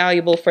super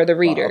valuable for the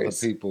readers.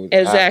 For other people.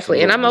 Exactly.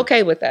 Absolutely. And I'm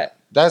okay with that.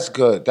 That's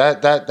good.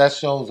 That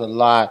shows a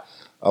lot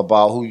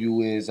about who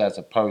you is as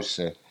a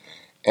person.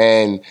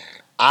 And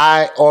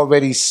I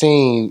already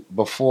seen,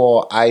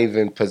 before I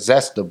even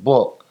possessed the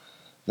book,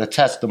 the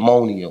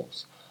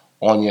testimonials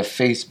on your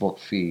Facebook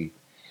feed.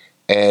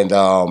 And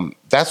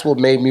that's what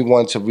made me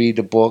want to read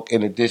the book,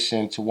 in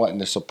addition to wanting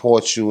to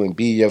support you and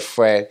be your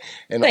friend.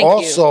 And Thank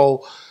also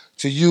you.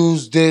 To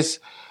use this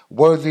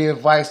worthy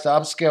advice to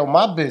upscale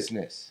my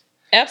business.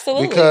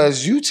 Absolutely.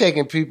 Because you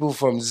taking people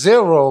from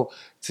 0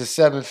 to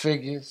 7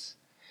 figures.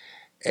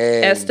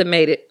 And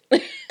estimated.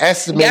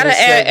 Estimated. Gotta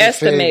add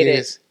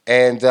estimated.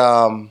 And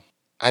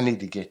I need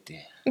to get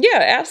there.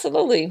 Yeah,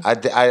 absolutely.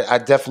 I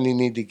definitely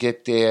need to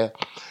get there.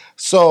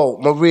 So,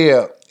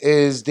 Maria,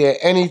 is there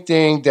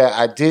anything that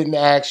I didn't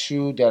ask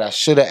you, that I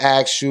should have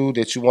asked you,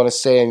 that you want to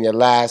say in your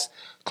last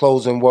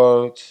closing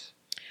words?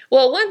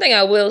 Well, one thing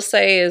I will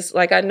say is,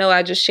 like, I know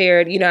I just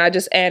shared, I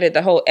just added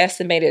the whole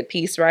estimated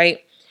piece, right?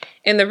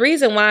 And the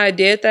reason why I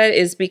did that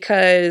is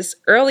because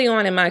early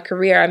on in my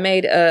career, I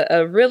made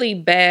a really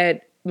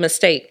bad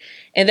mistake.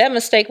 And that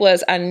mistake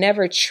was I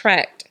never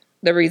tracked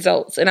the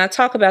results. And I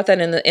talk about that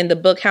in the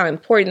book, how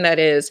important that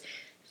is.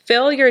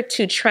 Failure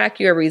to track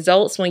your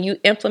results when you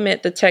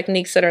implement the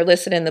techniques that are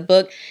listed in the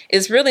book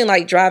is really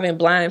like driving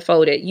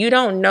blindfolded. You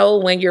don't know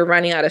when you're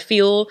running out of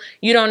fuel.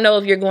 You don't know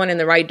if you're going in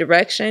the right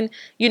direction.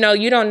 You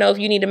don't know if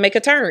you need to make a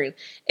turn.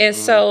 And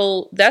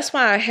so that's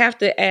why I have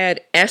to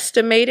add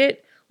estimated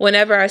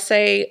whenever I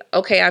say,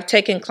 okay, I've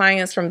taken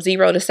clients from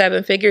 0 to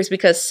 7 figures,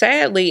 because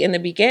sadly in the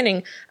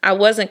beginning, I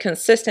wasn't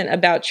consistent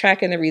about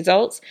tracking the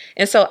results.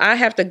 And so I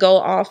have to go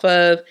off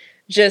of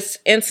just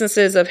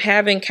instances of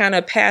having kind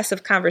of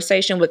passive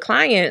conversation with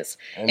clients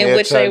and in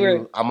which they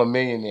were, I'm a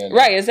millionaire now.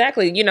 Right,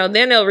 exactly. Then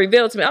they'll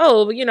reveal to me,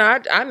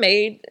 I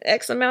made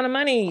X amount of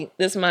money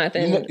this month.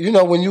 And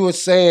when you were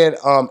saying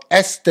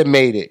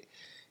estimated,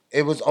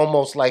 it was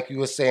almost like you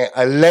were saying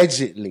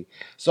allegedly.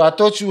 So I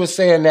thought you were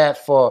saying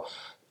that for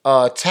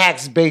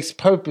tax-based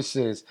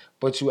purposes,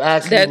 but you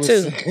actually that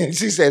too.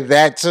 She said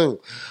that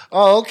too.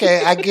 Oh,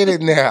 okay. I get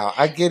it now.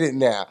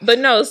 But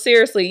no,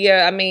 seriously,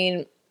 yeah. I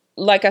mean,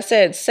 like I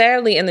said,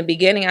 sadly, in the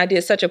beginning, I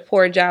did such a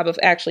poor job of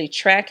actually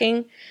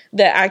tracking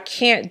that I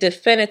can't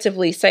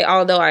definitively say,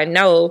 although I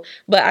know,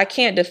 but I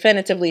can't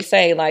definitively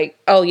say like,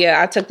 oh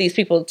yeah, I took these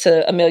people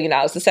to $1 million,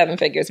 to 7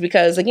 figures,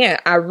 because again,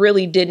 I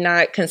really did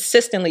not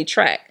consistently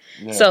track.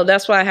 Yeah. So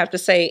that's why I have to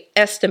say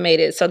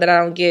estimated so that I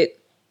don't get,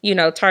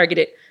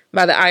 targeted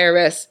by the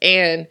IRS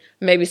and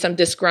maybe some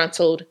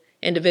disgruntled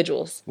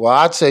individuals. Well,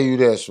 I'll tell you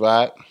this,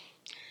 right?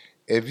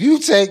 If you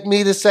take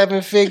me to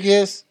 7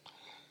 figures,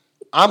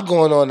 I'm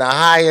going on the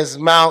highest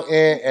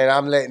mountain and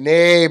I'm letting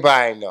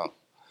everybody know.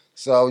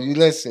 So you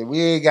listen, we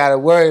ain't got to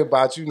worry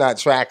about you not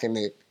tracking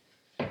it.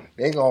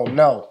 They gonna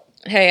know.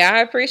 Hey,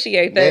 I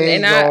appreciate that.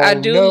 And I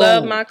do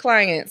love my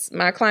clients.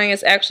 My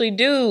clients actually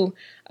do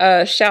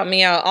shout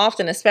me out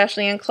often,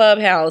 especially in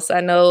Clubhouse.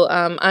 I know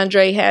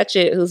Andre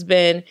Hatchett, who's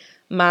been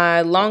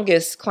my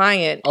longest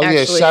client. Oh, actually.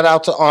 Yeah, shout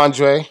out to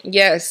Andre.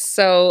 Yes.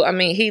 So, I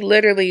mean, he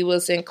literally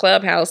was in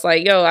Clubhouse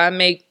like, yo, I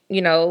make,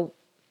 5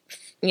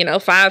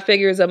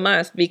 figures a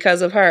month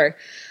because of her.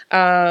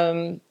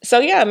 So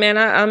yeah, man,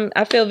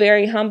 I feel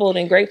very humbled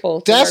and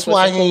grateful. That's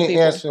why he ain't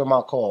answering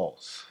my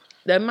calls.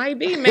 That might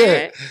be,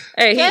 man.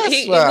 Hey,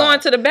 he's going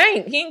to the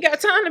bank. He ain't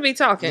got time to be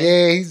talking.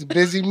 Yeah, he's a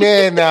busy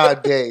man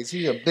nowadays.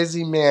 He's a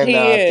busy man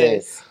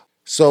nowadays. Is.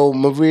 So,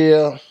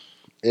 Maria,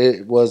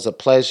 it was a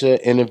pleasure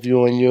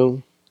interviewing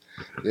you.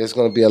 There's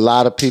going to be a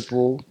lot of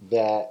people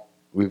that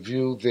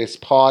review this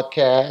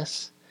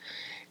podcast,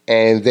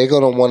 and they're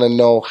going to want to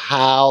know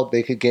how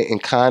they could get in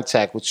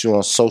contact with you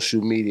on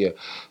social media.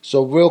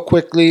 So real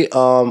quickly,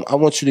 I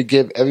want you to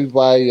give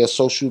everybody a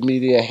social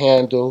media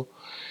handle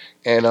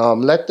and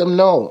let them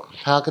know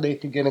how they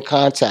can get in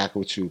contact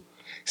with you.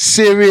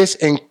 Serious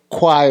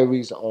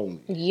inquiries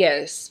only.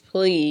 Yes,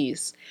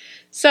 please.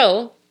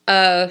 So,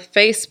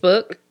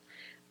 Facebook,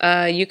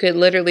 you could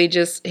literally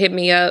just hit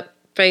me up,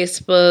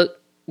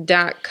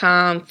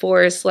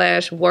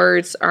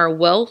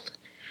 facebook.com/words-are-wealth.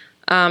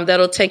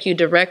 That'll take you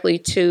directly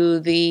to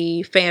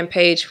the fan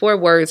page for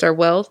Words Are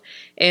Wealth.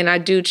 And I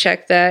do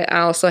check that. I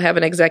also have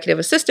an executive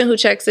assistant who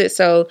checks it.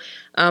 So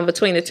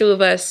between the two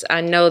of us,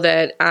 I know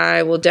that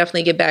I will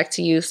definitely get back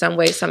to you some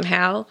way,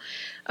 somehow.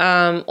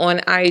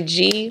 On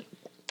IG,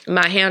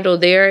 my handle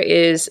there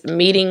is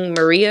Meeting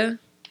Maria.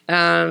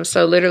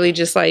 So literally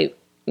just like,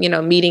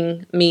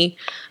 meeting me,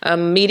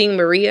 Meeting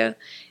Maria.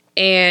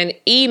 And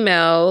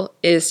email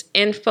is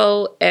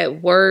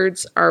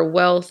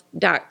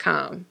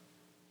info@wordsarewealth.com.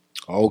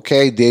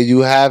 Okay, there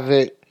you have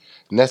it.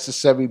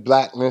 Necessary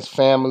Blackness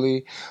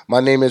family. My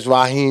name is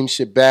Raheem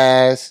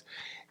Shabazz,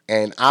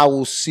 and I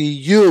will see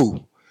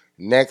you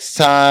next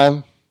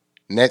time,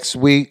 next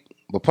week,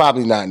 but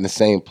probably not in the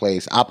same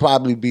place. I'll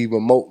probably be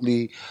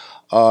remotely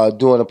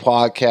doing a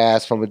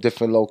podcast from a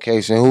different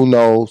location. Who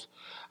knows?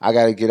 I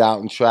got to get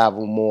out and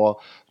travel more.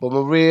 But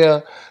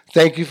Maria,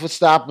 thank you for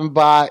stopping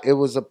by. It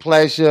was a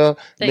pleasure.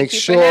 Make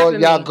sure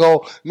y'all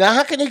go. Now,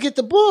 how can they get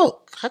the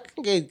book? How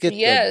can they get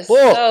the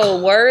book?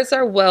 So Words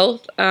Are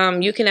Wealth.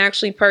 You can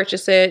actually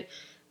purchase it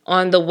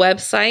on the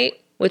website,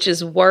 which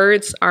is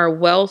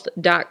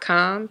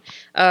wordsarewealth.com.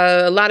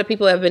 A lot of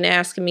people have been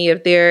asking me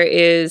if there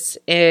is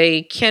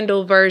a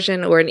Kindle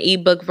version or an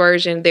ebook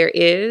version. There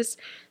is.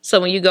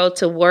 So when you go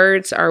to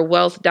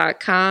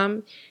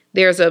wordsarewealth.com,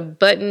 there's a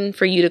button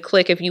for you to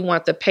click if you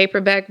want the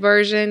paperback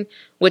version,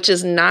 which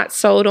is not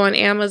sold on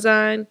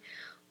Amazon,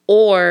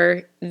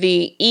 or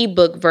the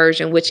ebook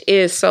version, which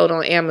is sold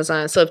on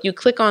Amazon. So if you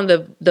click on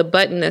the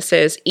button that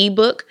says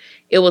ebook,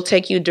 it will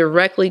take you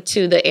directly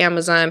to the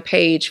Amazon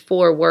page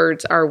for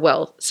Words Are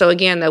Wealth. So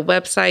again, the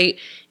website,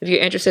 if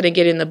you're interested in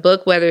getting the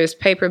book, whether it's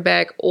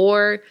paperback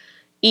or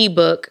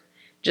ebook,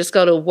 just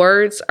go to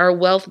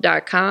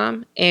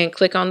wordsarewealth.com and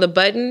click on the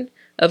button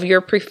of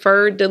your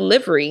preferred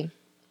delivery,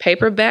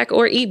 paperback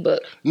or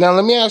ebook. Now,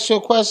 let me ask you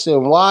a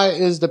question. Why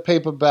is the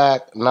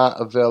paperback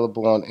not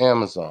available on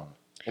Amazon?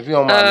 If you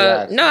don't mind me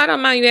asking. No, I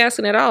don't mind you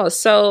asking at all.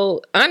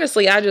 So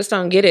honestly, I just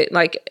don't get it.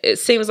 Like, it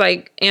seems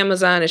like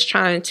Amazon is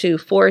trying to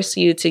force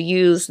you to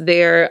use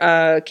their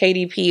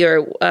KDP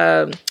or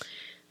I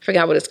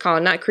forgot what it's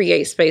called. Not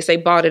Create Space. They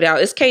bought it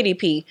out. It's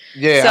KDP.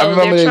 Yeah, so I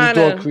remember they were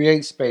doing to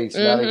Create Space.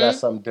 Now they got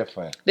something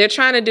different. They're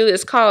trying to do,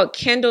 it's called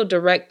Kindle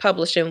Direct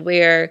Publishing,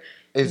 where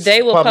It's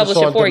they will publish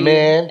it for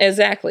demand. you.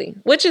 Exactly.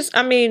 Which is,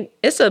 I mean,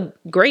 it's a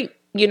great,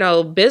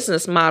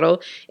 business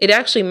model. It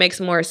actually makes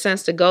more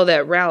sense to go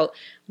that route.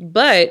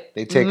 But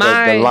they take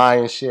the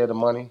lion's share of the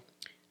money?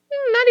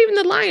 Not even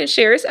the lion's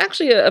share. It's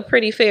actually a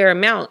pretty fair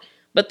amount.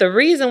 But the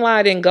reason why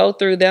I didn't go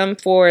through them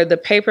for the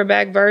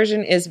paperback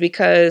version is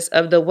because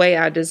of the way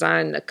I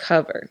designed the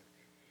cover.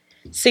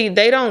 See,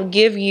 they don't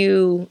give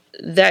you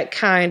that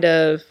kind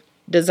of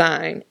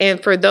design.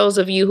 And for those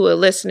of you who are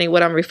listening,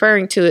 what I'm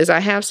referring to is I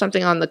have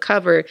something on the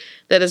cover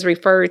that is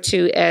referred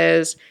to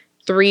as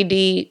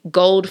 3D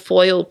gold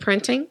foil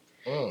printing.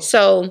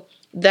 So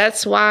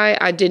that's why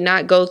I did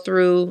not go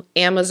through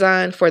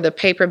Amazon for the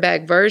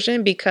paperback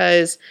version,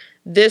 because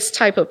this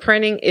type of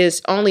printing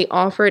is only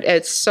offered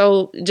at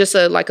just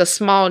a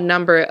small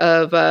number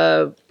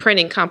of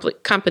printing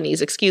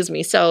companies,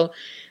 So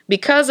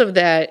because of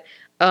that,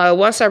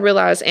 once I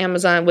realized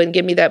Amazon wouldn't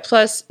give me that,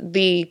 plus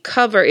the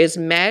cover is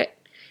matte.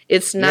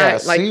 It's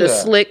not like the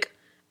slick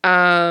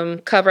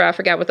cover. I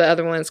forgot what the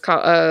other one's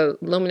called,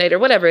 Illuminator,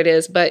 whatever it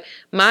is, but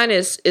mine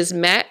is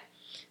matte.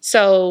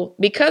 So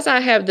because I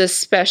have this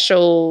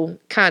special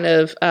kind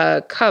of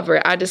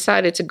cover, I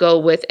decided to go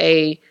with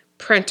a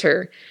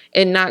printer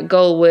and not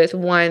go with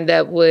one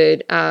that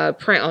would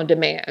print on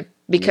demand,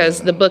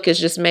 because the book is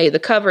just made, the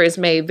cover is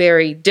made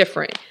very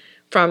different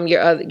from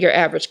your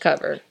average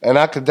cover. And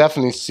I could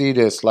definitely see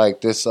this,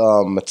 like this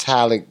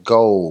metallic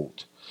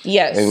gold.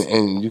 Yes.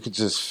 And you could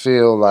just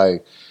feel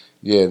like,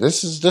 yeah,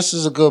 this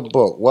is a good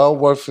book. Well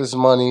worth his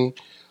money.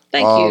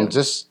 Thank you.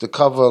 Just the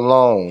cover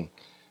alone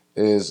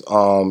is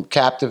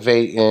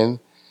captivating,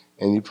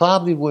 and you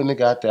probably wouldn't have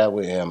got that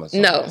with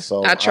Amazon. No,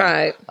 so I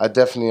tried. I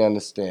definitely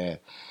understand.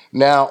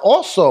 Now,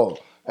 also,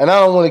 and I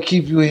don't want to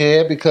keep you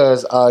here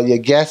because your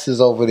guest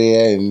is over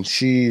there and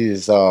she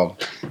is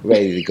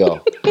ready to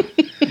go.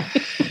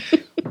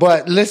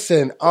 But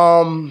listen,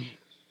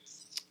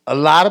 a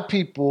lot of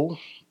people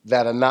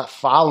that are not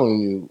following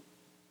you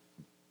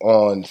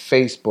on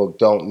Facebook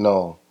don't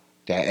know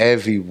that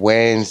every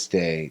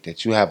Wednesday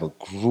that you have a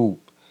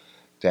group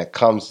that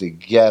comes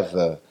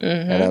together,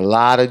 and a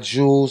lot of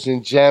jewels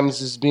and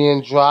gems is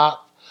being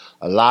dropped,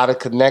 a lot of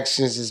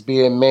connections is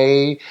being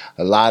made,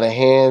 a lot of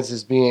hands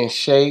is being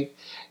shaked,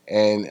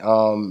 and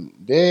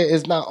there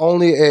is not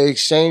only an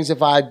exchange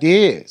of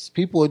ideas,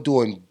 people are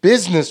doing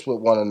business with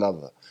one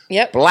another.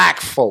 Yep. Black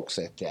folks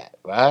at that,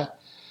 right?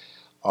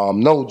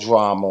 No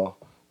drama,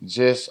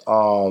 just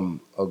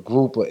a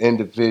group of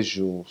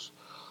individuals.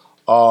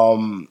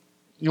 You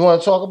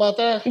want to talk about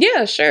that?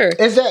 Yeah, sure.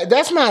 Is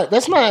that's not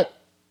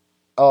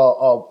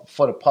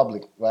for the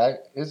public, right?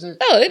 Is it?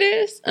 Oh, it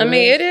is. I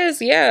mean, it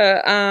is.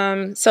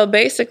 Yeah. So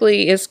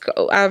basically,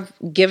 I've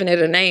given it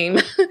a name.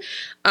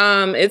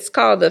 It's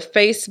called the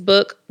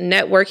Facebook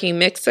Networking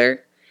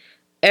Mixer.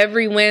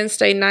 Every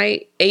Wednesday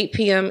night, 8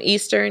 p.m.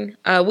 Eastern.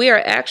 We are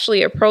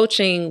actually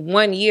approaching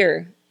 1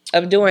 year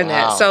of doing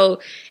that. So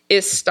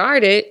it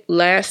started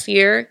last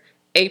year,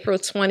 April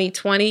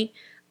 2020.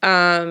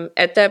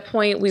 At that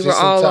point, we were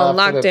all on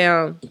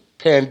lockdown.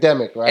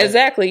 Pandemic, right?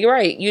 Exactly. You're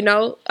right.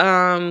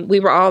 We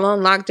were all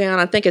on lockdown.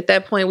 I think at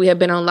that point we had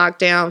been on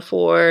lockdown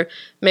for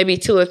maybe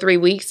 2 or 3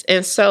 weeks.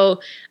 And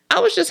so I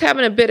was just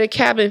having a bit of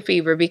cabin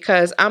fever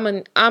because I'm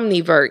an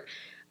omnivert.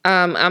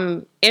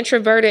 I'm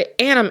introverted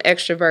and I'm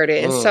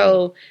extroverted. And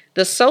so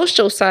the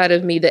social side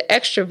of me, the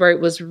extrovert,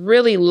 was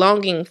really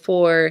longing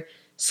for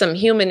some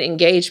human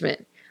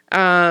engagement.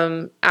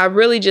 I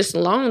really just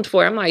longed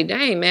for it. I'm like,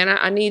 dang, man,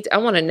 I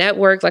want to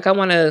network. Like, I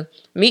want to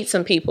meet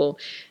some people.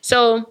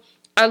 So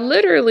I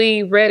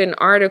literally read an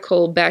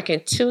article back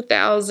in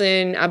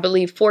 2000, I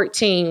believe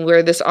 14,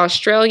 where this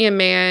Australian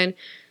man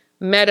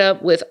met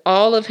up with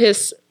all of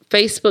his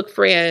Facebook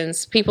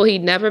friends, people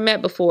he'd never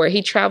met before.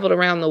 He traveled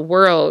around the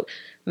world,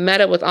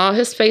 met up with all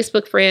his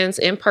Facebook friends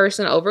in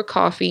person over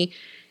coffee.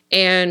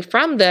 And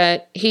from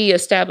that, he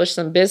established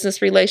some business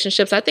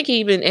relationships. I think he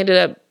even ended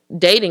up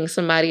dating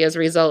somebody as a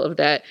result of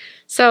that.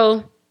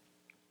 So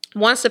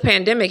once the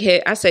pandemic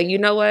hit, I said, you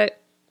know what?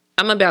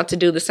 I'm about to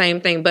do the same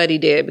thing Buddy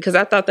did, because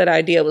I thought that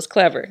idea was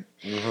clever.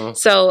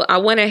 So I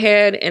went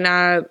ahead and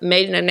I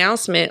made an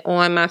announcement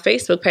on my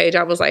Facebook page.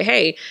 I was like,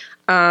 hey,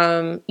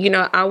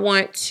 I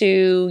want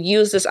to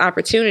use this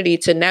opportunity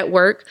to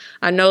network.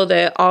 I know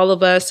that all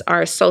of us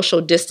are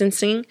social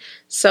distancing,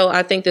 so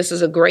I think this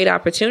is a great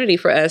opportunity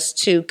for us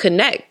to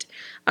connect.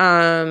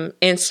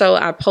 And so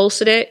I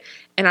posted it,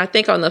 and I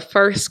think on the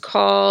first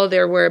call,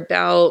 there were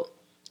about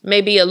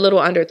maybe a little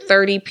under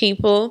 30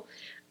 people.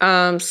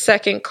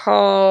 Second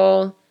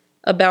call,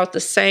 about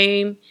the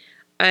same.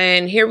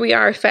 And here we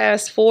are,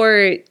 fast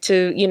forward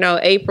to,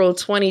 April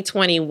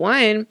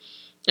 2021.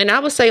 And I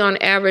would say on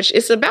average,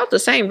 it's about the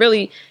same.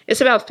 Really,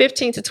 it's about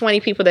 15 to 20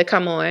 people that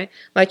come on.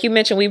 Like you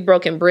mentioned, we've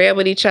broken bread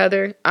with each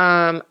other.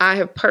 I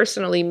have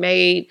personally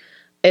made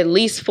at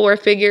least 4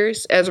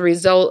 figures as a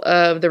result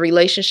of the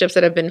relationships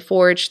that have been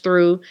forged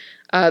through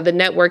the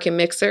network and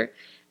Mixer.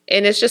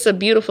 And it's just a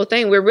beautiful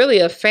thing. We're really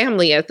a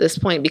family at this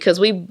point because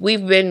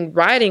we've been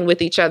riding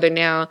with each other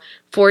now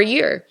for a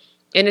year.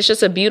 And it's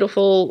just a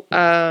beautiful,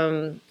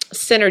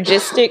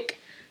 synergistic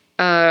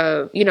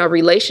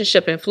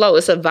relationship and flow.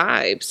 It's a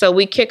vibe. So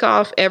we kick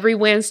off every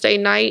Wednesday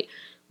night.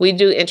 We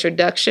do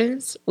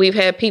introductions. We've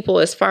had people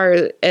as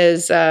far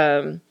as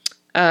the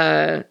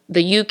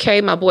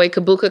UK. My boy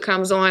Kabuka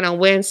comes on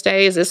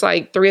Wednesdays. It's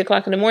like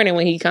 3:00 in the morning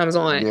when he comes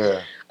on.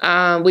 Yeah.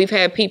 We've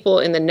had people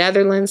in the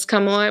Netherlands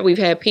come on. We've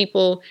had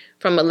people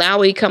from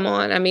Malawi come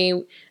on. I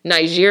mean,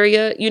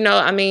 Nigeria,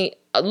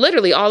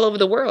 literally all over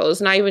the world.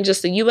 It's not even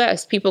just the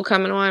US. People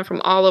coming on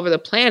from all over the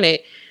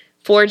planet,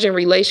 forging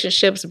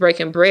relationships,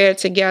 breaking bread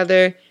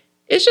together.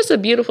 It's just a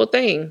beautiful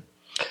thing.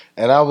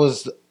 And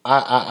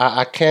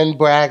I can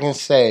brag and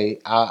say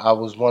I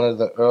was one of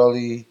the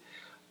early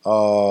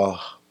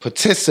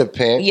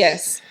participants.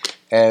 Yes.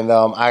 And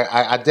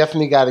I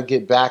definitely got to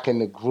get back in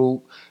the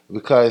group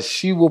because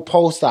she will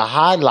post a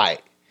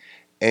highlight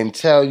and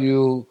tell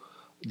you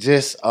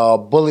just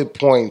bullet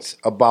points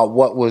about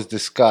what was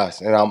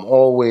discussed. And I'm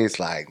always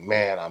like,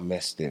 man, I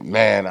missed it.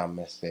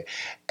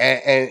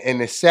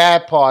 And the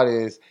sad part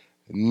is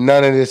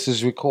none of this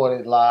is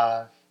recorded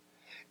live.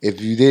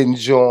 If you didn't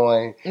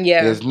join,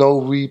 there's no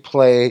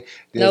replay.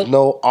 There's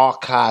no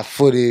archive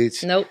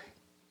footage. Nope.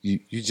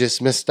 You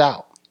just missed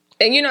out.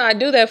 And, I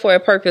do that for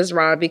a purpose,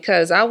 Rob,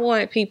 because I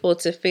want people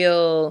to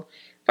feel,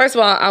 first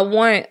of all, I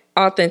want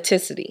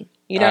authenticity.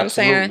 You know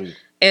Absolutely. what I'm saying?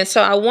 And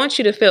so I want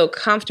you to feel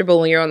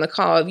comfortable when you're on the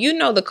call. If you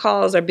know the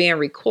calls are being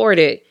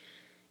recorded,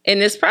 and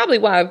it's probably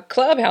why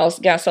Clubhouse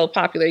got so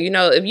popular.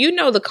 If you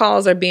know the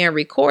calls are being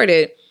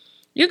recorded,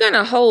 you're going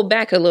to hold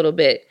back a little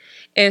bit.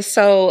 And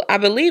so I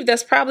believe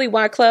that's probably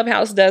why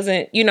Clubhouse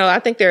doesn't, I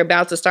think they're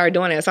about to start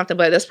doing it or something,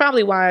 but that's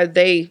probably why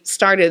they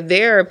started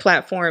their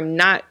platform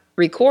not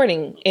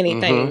recording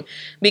anything,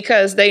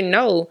 because they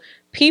know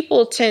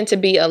people tend to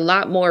be a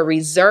lot more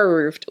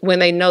reserved when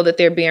they know that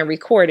they're being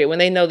recorded, when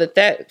they know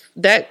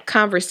that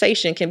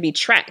conversation can be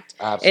tracked.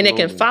 Absolutely. And it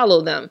can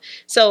follow them.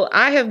 So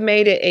I have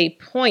made it a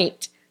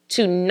point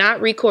to not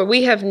record.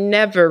 We have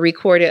never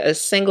recorded a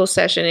single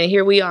session. And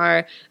here we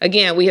are.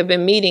 Again, we have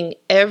been meeting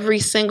every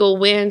single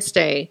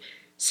Wednesday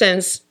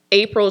since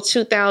April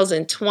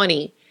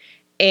 2020.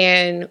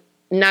 And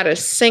not a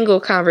single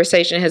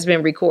conversation has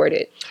been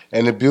recorded.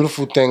 And the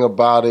beautiful thing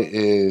about it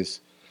is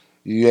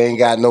you ain't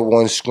got no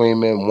one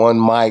screaming, one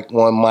mic,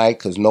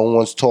 because no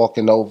one's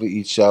talking over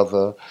each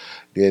other.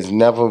 There's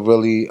never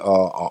really an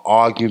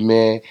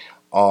argument,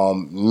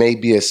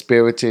 maybe a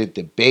spirited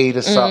debate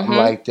or something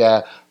like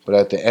that. But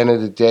at the end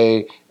of the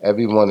day,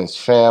 everyone is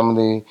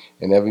family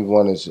and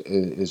everyone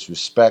is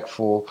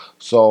respectful.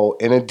 So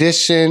in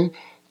addition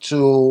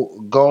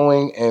to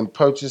going and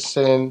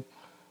purchasing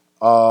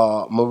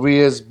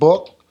Maria's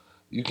book,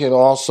 you can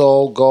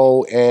also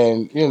go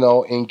and,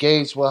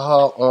 engage with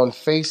her on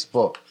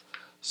Facebook.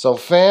 So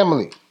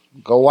family,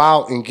 go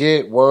out and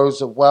get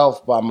Words of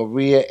Wealth by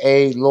Maria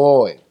A.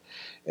 Lloyd.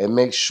 And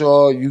make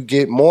sure you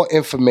get more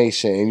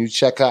information and you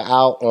check her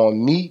out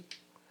on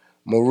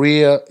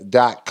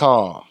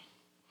meetmaria.com.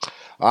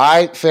 All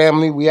right,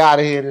 family, we out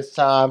of here this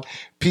time.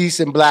 Peace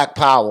and Black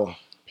Power.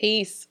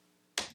 Peace.